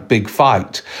Whyte big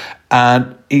fight.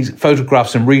 And he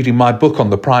photographs him reading my book on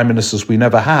the Prime Ministers we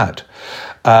never had.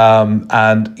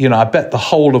 I bet the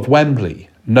whole of Wembley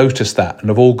noticed that and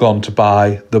have all gone to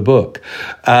buy the book.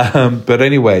 But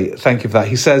anyway, thank you for that.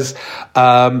 He says,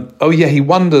 he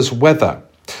wonders whether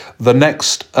the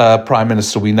next Prime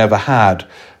Minister we never had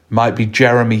might be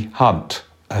Jeremy Hunt,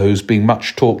 who's being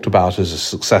much talked about as a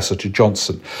successor to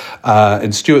Johnson.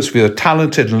 In Stuart's view, a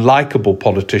talented and likeable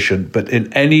politician, but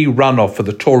in any runoff for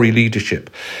the Tory leadership,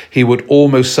 he would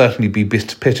almost certainly be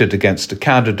pitted against a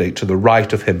candidate to the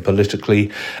right of him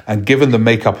politically. And given the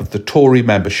makeup of the Tory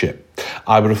membership,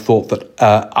 I would have thought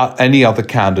that any other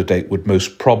candidate would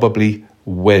most probably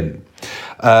win.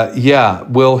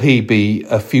 Will he be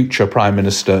a future Prime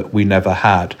Minister we never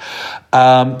had?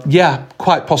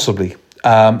 Quite possibly.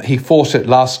 He fought it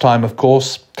last time, of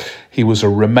course. He was a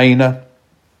Remainer.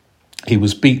 He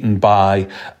was beaten by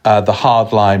the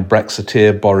hardline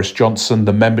Brexiteer Boris Johnson.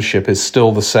 The membership is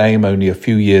still the same, only a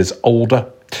few years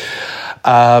older.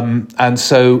 And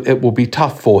so it will be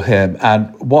tough for him.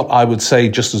 And what I would say,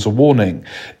 just as a warning,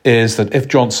 is that if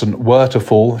Johnson were to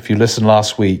fall, if you listened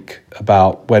last week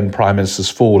about when Prime Ministers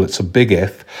fall, it's a big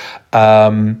if,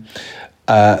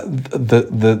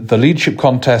 the leadership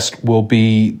contest will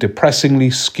be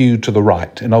depressingly skewed to the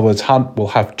right. In other words, Hunt will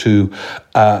have to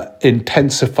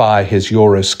intensify his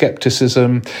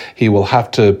Euroscepticism. He will have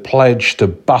to pledge to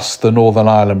bust the Northern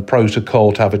Ireland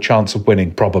Protocol to have a chance of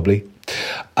winning, probably.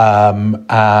 And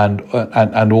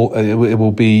it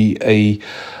will be a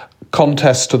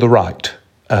contest to the right.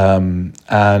 It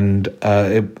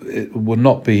will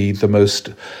not be the most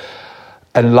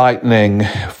enlightening,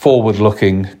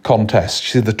 forward-looking contest.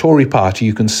 See, the Tory party,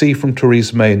 you can see from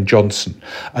Theresa May and Johnson,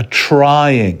 are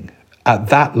trying at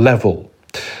that level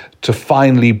to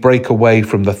finally break away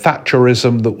from the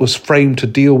Thatcherism that was framed to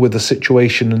deal with the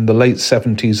situation in the late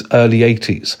 70s, early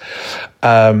 80s.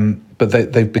 But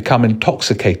they've become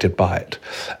intoxicated by it.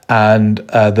 And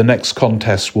the next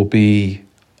contest will be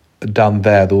done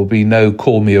there. There will be no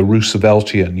call me a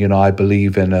Rooseveltian, I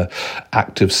believe in an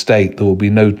active state. There will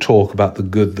be no talk about the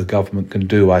good the government can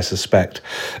do, I suspect,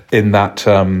 in that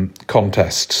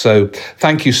contest. So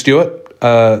thank you, Stuart.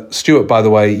 Stuart, by the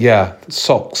way,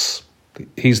 socks.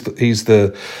 He's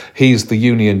the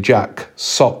Union Jack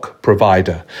sock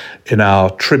provider in our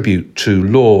tribute to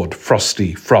Lord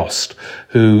Frosty Frost,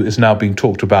 who is now being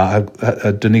talked about.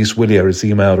 Denise Willier has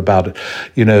emailed about it.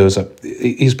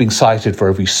 He's being cited for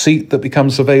every seat that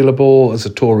becomes available as a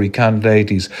Tory candidate.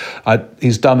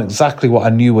 He's done exactly what I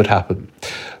knew would happen.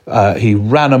 He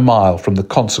ran a mile from the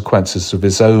consequences of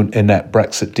his own inept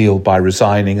Brexit deal by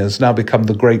resigning and has now become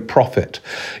the great prophet.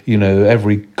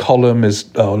 Every column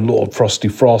is Lord Frosty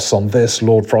Frost on this,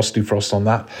 Lord Frosty Frost on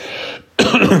that.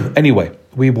 Anyway,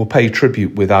 we will pay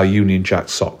tribute with our Union Jack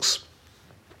socks.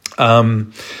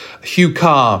 Hugh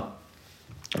Carr,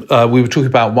 we were talking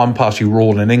about one-party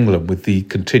rule in England with the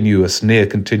near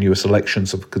continuous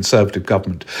elections of a Conservative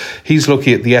government. He's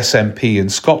looking at the SNP in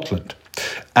Scotland,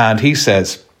 and he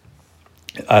says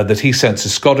that he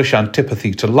senses Scottish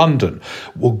antipathy to London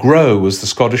will grow as the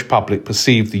Scottish public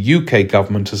perceive the UK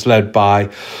government as led by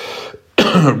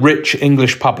rich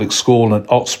English public school and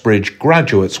Oxbridge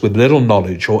graduates with little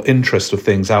knowledge or interest of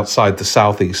things outside the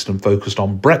southeast and focused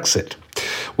on Brexit,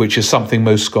 which is something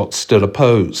most Scots still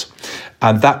oppose.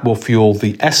 And that will fuel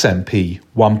the SNP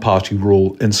one-party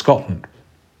rule in Scotland.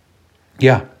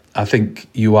 Yeah, I think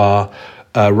you are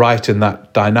right in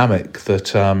that dynamic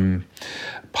that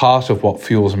part of what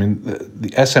fuels,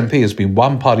 the SNP has been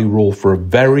one-party rule for a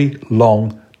very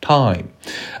long time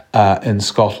in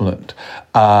Scotland.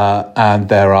 And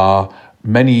there are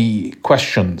many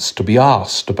questions to be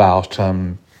asked about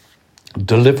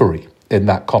delivery in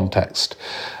that context.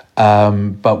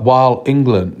 But while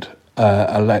England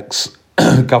elects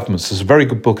governments, there's a very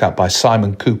good book out by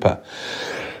Simon Cooper.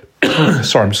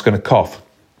 Sorry, I'm just going to cough.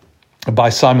 By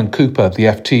Simon Cooper, the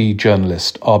FT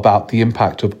journalist, about the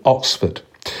impact of Oxford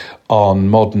on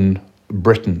modern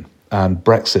Britain and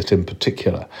Brexit in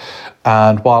particular.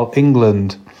 And while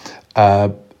England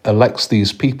elects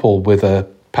these people with a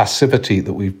passivity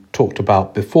that we've talked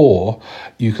about before,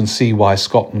 you can see why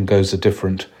Scotland goes a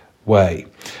different way.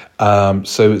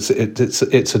 So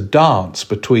it's a dance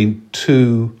between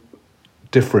two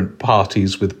different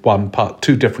parties with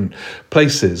two different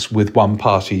places with one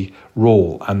party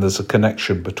rule, and there's a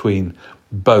connection between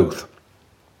both.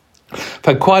 I've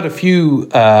had quite a few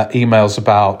emails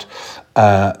about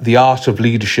the art of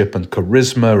leadership and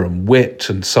charisma and wit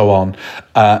and so on,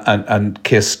 and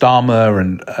Keir Starmer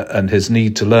and his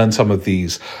need to learn some of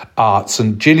these arts.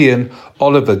 And Gillian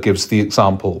Oliver gives the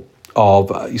example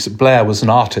of, you said Blair was an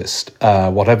artist,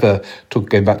 whatever took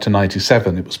going back to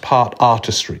 97, it was part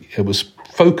artistry. It was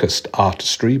focused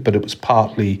artistry, but it was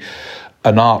partly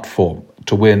an art form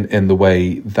to win in the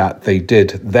way that they did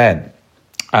then.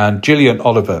 And Gillian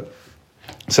Oliver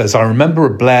says, I remember a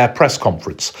Blair press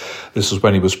conference, this was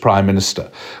when he was Prime Minister,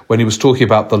 when he was talking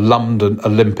about the London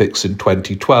Olympics in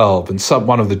 2012, and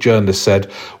one of the journalists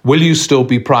said, will you still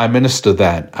be Prime Minister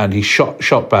then? And he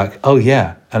shot back, oh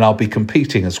yeah, and I'll be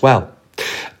competing as well.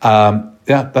 Yeah,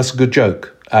 that's a good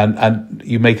joke. And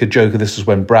you make a joke of this is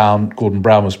when Gordon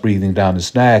Brown was breathing down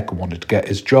his neck and wanted to get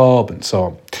his job and so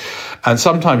on. And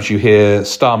sometimes you hear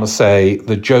Starmer say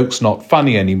the joke's not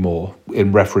funny anymore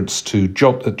in reference to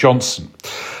Johnson.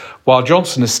 While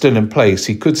Johnson is still in place,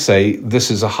 he could say this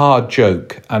is a hard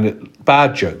joke and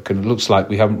bad joke, and it looks like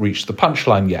we haven't reached the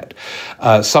punchline yet.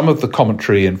 Some of the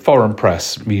commentary in foreign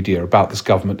press media about this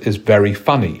government is very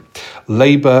funny.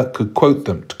 Labour could quote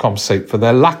them to compensate for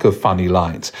their lack of funny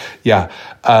lines. Yeah,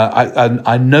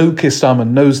 I know Keir Starmer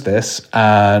knows this,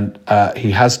 and he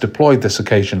has deployed this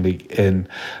occasionally in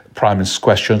Prime Minister's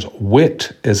questions.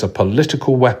 Wit is a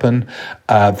political weapon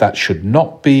that should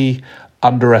not be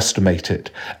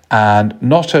underestimated. And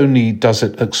not only does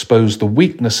it expose the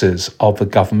weaknesses of the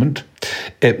government,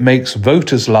 it makes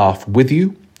voters laugh with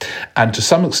you, and to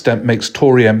some extent makes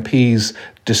Tory MPs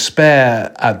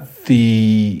despair at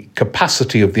the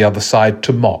capacity of the other side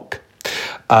to mock.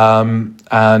 And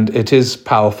it is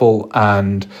powerful,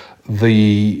 and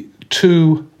the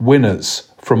two winners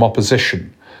from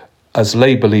opposition, as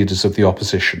Labour leaders of the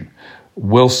opposition,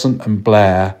 Wilson and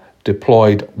Blair,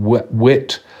 deployed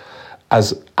wit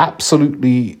as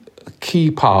absolutely a key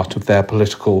part of their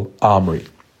political armoury.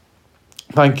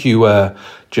 Thank you,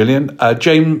 Gillian.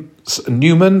 James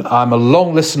Newman, I'm a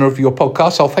long listener of your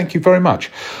podcast. Thank you very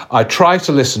much. I try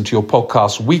to listen to your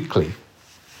podcast weekly,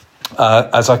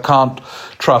 as I can't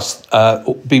trust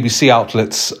BBC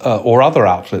outlets or other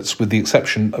outlets, with the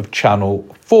exception of Channel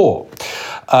 4.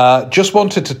 Just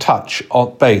wanted to touch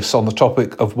base on the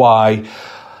topic of why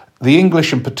the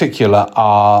English in particular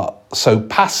are so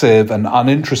passive and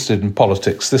uninterested in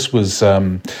politics. This was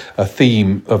a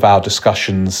theme of our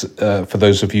discussions for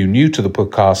those of you new to the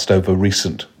podcast over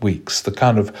recent weeks, the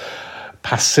kind of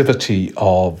passivity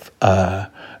of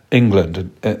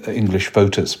England, English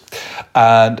voters.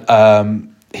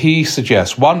 And he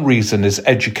suggests one reason is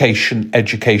education,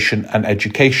 education, and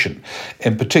education.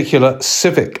 In particular,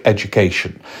 civic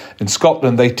education. In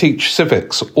Scotland, they teach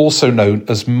civics, also known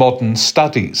as modern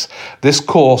studies. This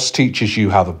course teaches you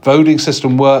how the voting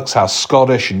system works, how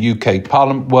Scottish and UK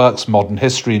Parliament works, modern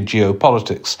history and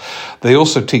geopolitics. They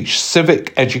also teach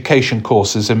civic education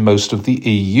courses in most of the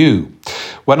EU.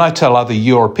 When I tell other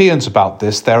Europeans about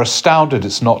this, they're astounded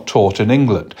it's not taught in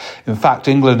England. In fact,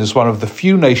 England is one of the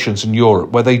few nations in Europe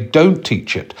where they don't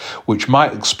teach it, which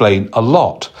might explain a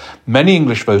lot. Many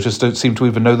English voters don't seem to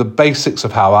even know the basics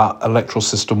of how our electoral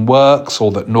system works,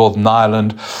 or that Northern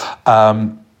Ireland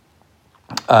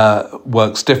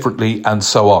works differently, and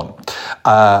so on.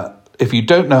 If you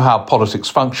don't know how politics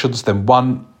functions, then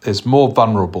one is more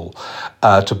vulnerable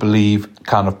to believe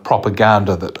kind of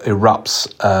propaganda that erupts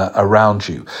around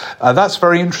you. That's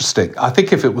very interesting. I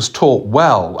think if it was taught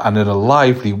well and in a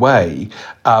lively way,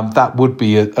 that would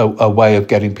be a way of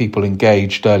getting people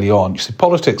engaged early on. You see,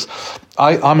 politics,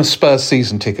 I'm a Spurs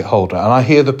season ticket holder, and I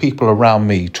hear the people around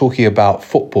me talking about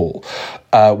football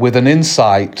with an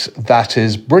insight that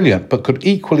is brilliant, but could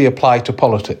equally apply to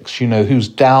politics. You know, who's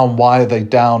down, why are they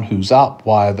down, who's up,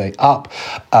 why are they up,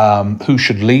 who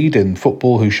should lead in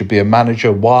football, who should be a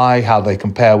manager, why, how they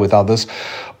compare with others.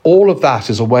 All of that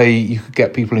is a way you could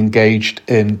get people engaged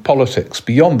in politics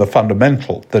beyond the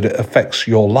fundamental, that it affects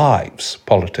your lives,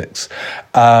 politics.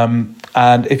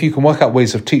 And if you can work out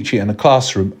ways of teaching it in a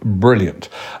classroom, brilliant.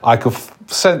 I could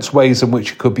sense ways in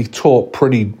which it could be taught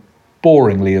pretty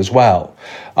boringly as well.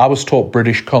 I was taught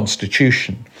British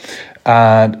Constitution,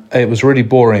 and it was really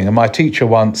boring. And my teacher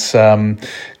once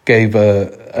gave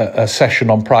a session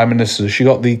on prime ministers. She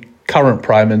got the current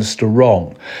prime minister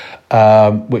wrong,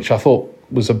 which I thought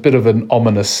was a bit of an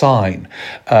ominous sign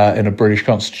in a British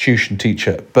Constitution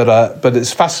teacher. But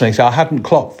it's fascinating. I hadn't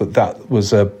clocked that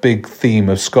was a big theme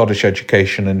of Scottish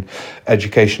education and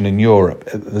education in Europe.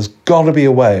 There's got to be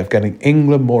a way of getting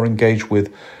England more engaged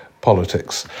with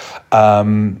politics.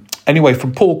 Anyway,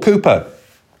 from Paul Cooper,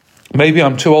 maybe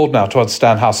I'm too old now to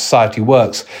understand how society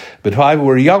works, but if I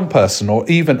were a young person, or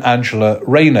even Angela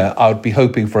Rayner, I would be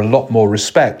hoping for a lot more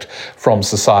respect from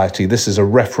society. This is a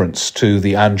reference to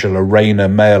the Angela Rayner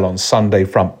Mail on Sunday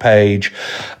front page.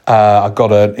 I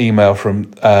got an email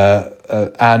from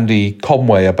Andy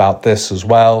Conway about this as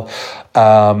well.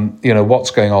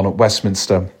 What's going on at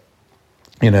Westminster?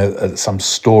 Some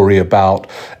story about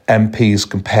MPs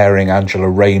comparing Angela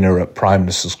Rayner at Prime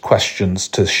Minister's questions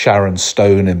to Sharon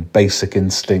Stone in Basic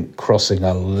Instinct, crossing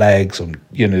her legs and,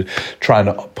 trying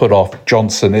to put off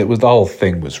Johnson. The whole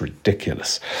thing was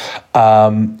ridiculous.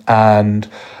 And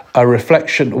a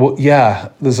reflection,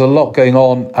 there's a lot going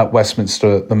on at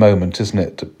Westminster at the moment, isn't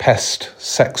it?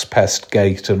 Sex pest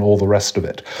gate and all the rest of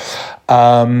it.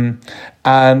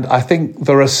 And I think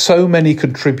there are so many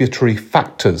contributory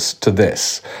factors to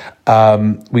this.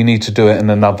 We need to do it in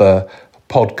another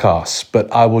podcast,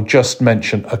 but I will just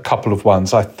mention a couple of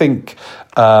ones. I think,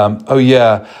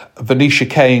 Venetia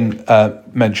Kane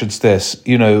mentions this.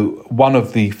 One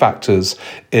of the factors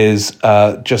is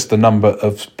just the number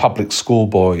of public school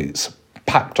boys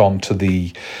packed onto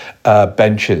the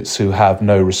benches who have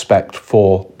no respect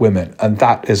for women, and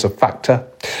that is a factor.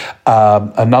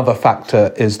 Another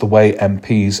factor is the way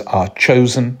MPs are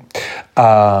chosen.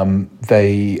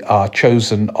 They are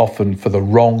chosen often for the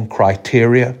wrong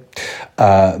criteria.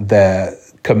 Their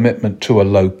commitment to a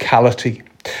locality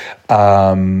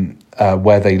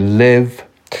where they live.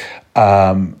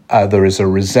 There is a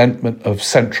resentment of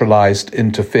centralised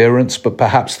interference, but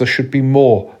perhaps there should be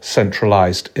more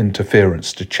centralised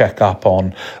interference to check up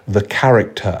on the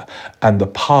character and the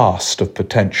past of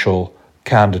potential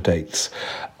candidates.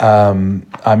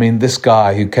 This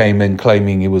guy who came in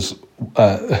claiming he was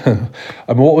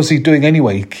what was he doing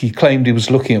anyway? He claimed he was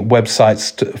looking at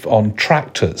websites on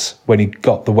tractors when he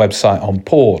got the website on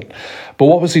porn. But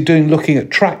what was he doing looking at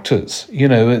tractors,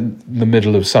 in the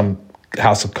middle of some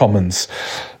House of Commons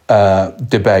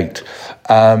debate?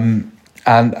 And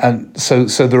so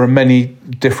there are many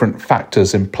different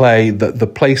factors in play. That the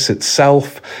place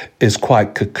itself is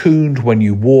quite cocooned when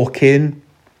you walk in.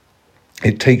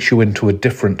 It takes you into a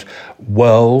different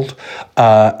world.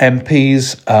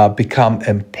 MPs become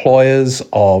employers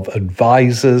of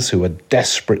advisors who are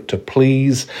desperate to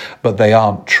please, but they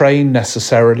aren't trained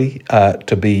necessarily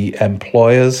to be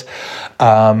employers.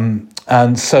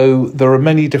 And so there are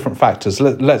many different factors.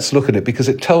 Let's look at it, because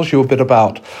it tells you a bit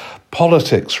about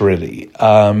politics, really,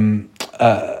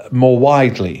 more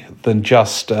widely than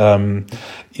just,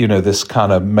 this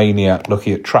kind of maniac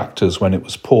looking at tractors when it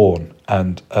was porn.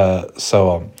 and so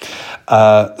on.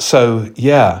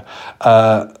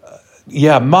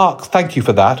 Mark, thank you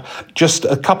for that. Just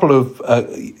a couple of,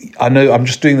 I know I'm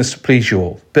just doing this to please you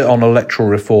all, bit on electoral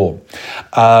reform.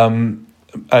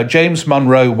 James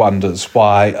Munro wonders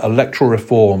why electoral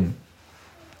reform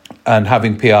and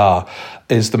having PR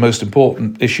is the most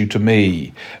important issue to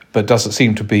me, but doesn't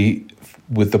seem to be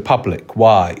with the public.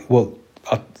 Why? Well,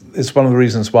 it's one of the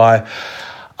reasons why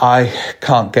I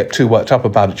can't get too worked up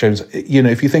about it, James. You know,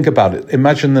 if you think about it,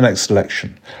 imagine the next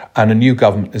election and a new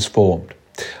government is formed.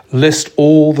 List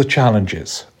all the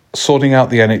challenges, sorting out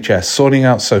the NHS, sorting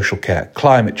out social care,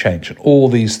 climate change, and all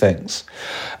these things.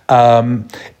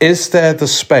 Is there the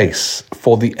space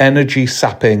for the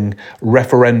energy-sapping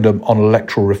referendum on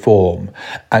electoral reform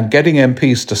and getting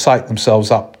MPs to psych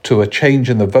themselves up to a change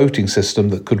in the voting system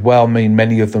that could well mean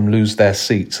many of them lose their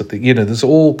seats? There's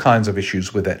all kinds of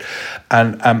issues with it.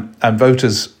 And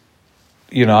voters,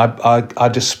 I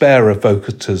despair of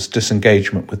voters'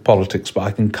 disengagement with politics, but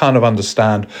I can kind of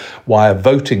understand why a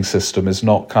voting system is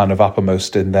not kind of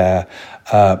uppermost in their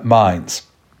minds.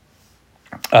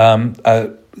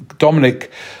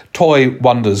 Dominic Toy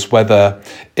wonders whether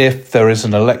if there is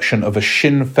an election of a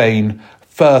Sinn Féin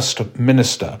First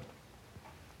Minister,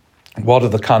 what are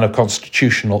the kind of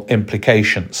constitutional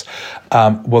implications?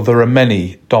 Well, there are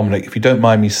many, Dominic, if you don't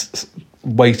mind me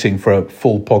waiting for a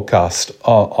full podcast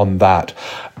on that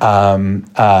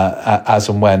as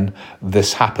and when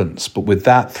this happens. But with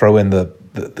that, throw in the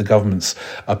government's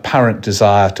apparent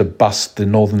desire to bust the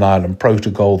Northern Ireland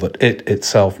Protocol that it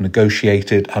itself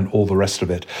negotiated and all the rest of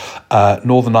it.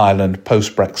 Northern Ireland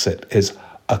post-Brexit is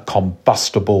a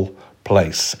combustible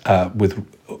place with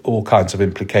all kinds of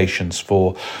implications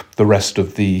for the rest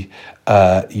of the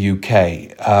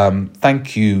UK.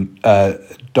 Thank you,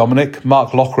 Dominic.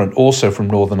 Mark Loughran, also from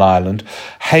Northern Ireland,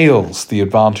 hails the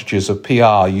advantages of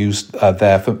PR used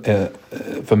there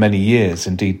for many years,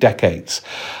 indeed decades.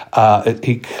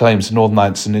 He claims Northern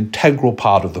Ireland is an integral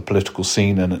part of the political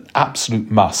scene and an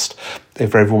absolute must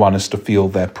if everyone is to feel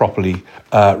they're properly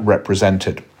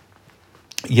represented.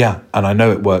 Yeah, and I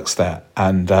know it works there.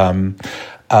 And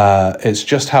it's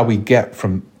just how we get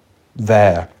from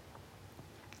there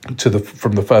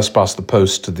from the first past the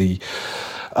post to the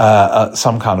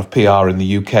some kind of PR in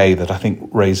the UK that I think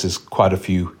raises quite a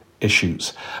few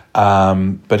issues.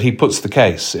 But he puts the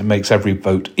case. It makes every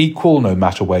vote equal, no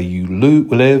matter where you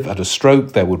live. At a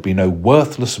stroke, there would be no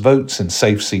worthless votes in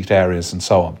safe seat areas and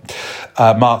so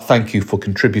on. Mark, thank you for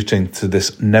contributing to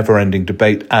this never-ending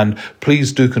debate. And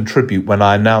please do contribute when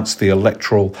I announce the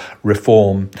electoral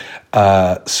reform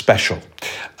special.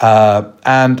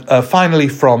 And finally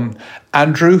from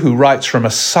Andrew, who writes from a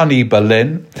sunny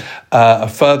Berlin, a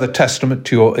further testament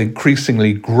to your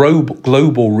increasingly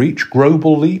global reach.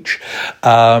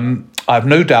 I've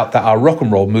no doubt that our rock and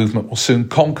roll movement will soon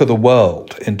conquer the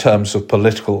world in terms of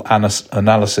political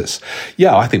analysis.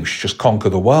 Yeah, I think we should just conquer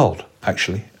the world,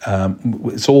 actually.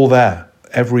 It's all there.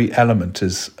 Every element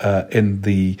is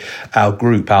in our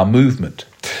group, our movement.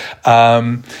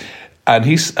 And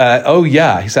he said,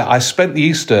 I spent the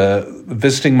Easter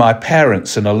visiting my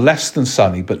parents in a less than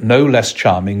sunny but no less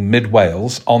charming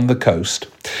mid-Wales on the coast.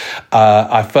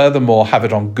 I furthermore have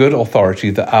it on good authority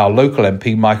that our local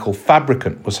MP, Michael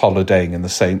Fabricant, was holidaying in the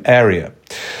same area.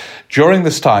 During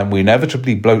this time, we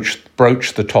inevitably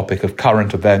broached the topic of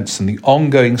current events and the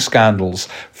ongoing scandals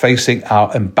facing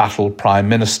our embattled Prime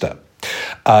Minister.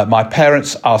 My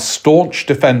parents are staunch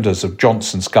defenders of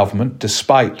Johnson's government,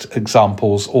 despite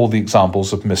all the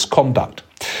examples of misconduct.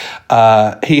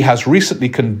 He has recently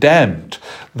condemned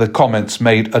the comments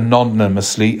made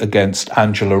anonymously against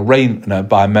Angela Rayner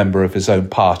by a member of his own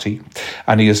party,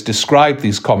 and he has described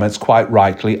these comments quite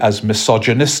rightly as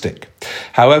misogynistic.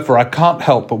 However, I can't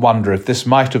help but wonder if this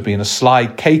might have been a sly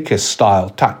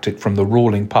Keikis-style tactic from the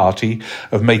ruling party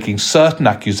of making certain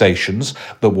accusations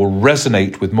that will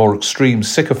resonate with more extreme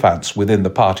sycophants within the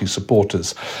party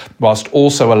supporters, whilst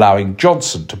also allowing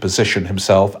Johnson to position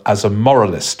himself as a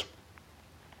moralist.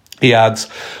 He adds,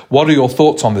 what are your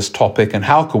thoughts on this topic and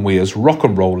how can we as rock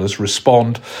and rollers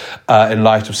respond in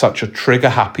light of such a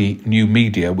trigger-happy new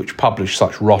media which publish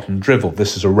such rotten drivel?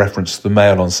 This is a reference to the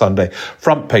Mail on Sunday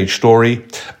front page story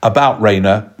about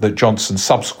Rayner that Johnson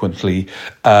subsequently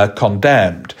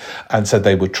condemned and said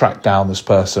they would track down this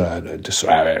person,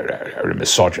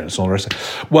 misogynist and all the rest.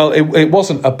 Well, it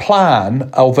wasn't a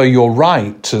plan, although you're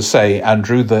right to say,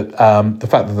 Andrew, that the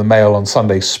fact that the Mail on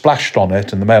Sunday splashed on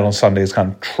it and the Mail on Sunday has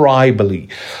kind of tried tribally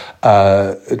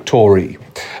Tory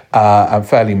and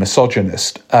fairly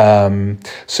misogynist,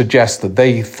 suggest that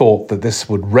they thought that this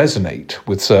would resonate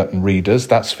with certain readers,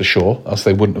 that's for sure, else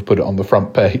they wouldn't have put it on the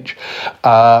front page.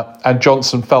 And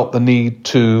Johnson felt the need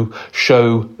to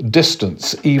show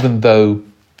distance, even though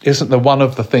isn't there one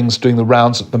of the things doing the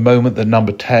rounds at the moment that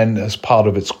Number 10, as part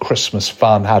of its Christmas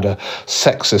fun, had a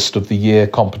Sexist of the Year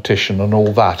competition and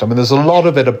all that? I mean, there's a lot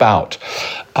of it about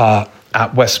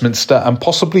at Westminster, and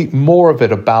possibly more of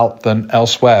it about than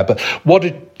elsewhere. But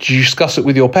did you discuss it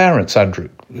with your parents, Andrew,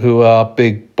 who are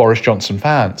big Boris Johnson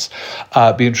fans?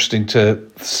 It'd be interesting to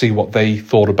see what they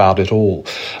thought about it all.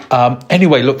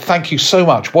 Anyway, look, thank you so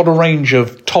much. What a range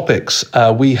of topics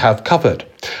we have covered,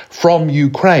 from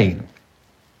Ukraine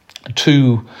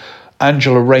to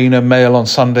Angela Rayner, Mail on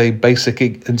Sunday, Basic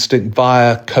Instinct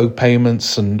via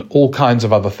co-payments and all kinds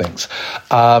of other things.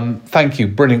 Thank you.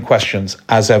 Brilliant questions,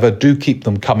 as ever. Do keep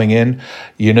them coming in.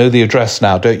 You know the address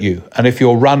now, don't you? And if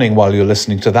you're running while you're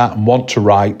listening to that and want to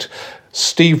write,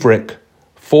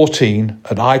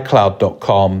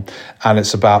 steverick14@icloud.com, and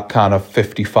it's about kind of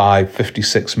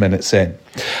 56 minutes in.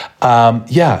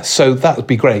 So that would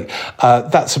be great.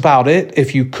 That's about it.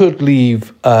 If you could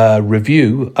leave a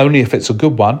review, only if it's a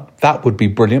good one, that would be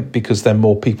brilliant, because then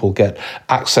more people get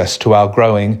access to our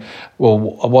growing, well,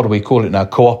 what do we call it now?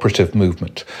 Cooperative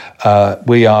movement.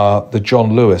 We are the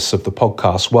John Lewis of the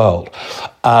podcast world.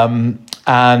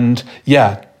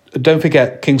 Don't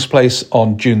forget King's Place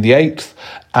on June the 8th.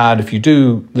 And if you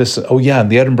do listen, and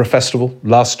the Edinburgh Festival,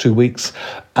 last 2 weeks.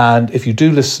 And if you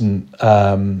do listen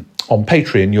on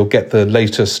Patreon, you'll get the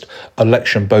latest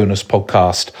election bonus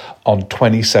podcast on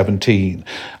 2017.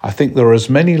 I think there are as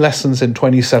many lessons in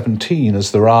 2017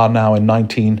 as there are now in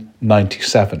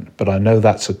 1997. But I know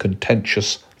that's a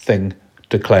contentious thing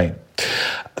to claim.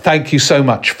 Thank you so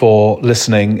much for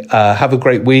listening. Have a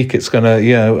great week. It's going to,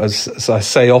 as I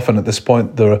say often at this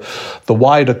point, the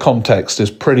wider context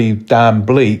is pretty damn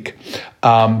bleak.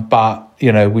 But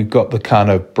we've got the kind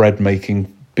of bread making,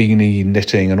 beanie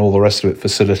knitting and all the rest of it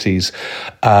facilities,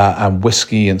 and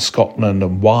whiskey in Scotland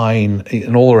and wine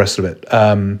and all the rest of it,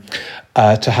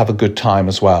 to have a good time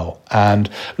as well. And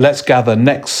let's gather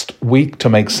next week to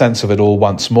make sense of it all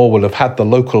once more. We'll have had the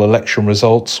local election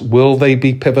results. Will they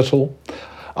be pivotal?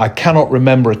 I cannot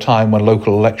remember a time when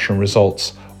local election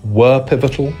results were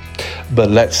pivotal,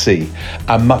 but let's see.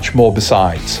 And much more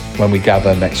besides when we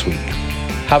gather next week.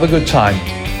 Have a good time.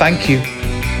 Thank you.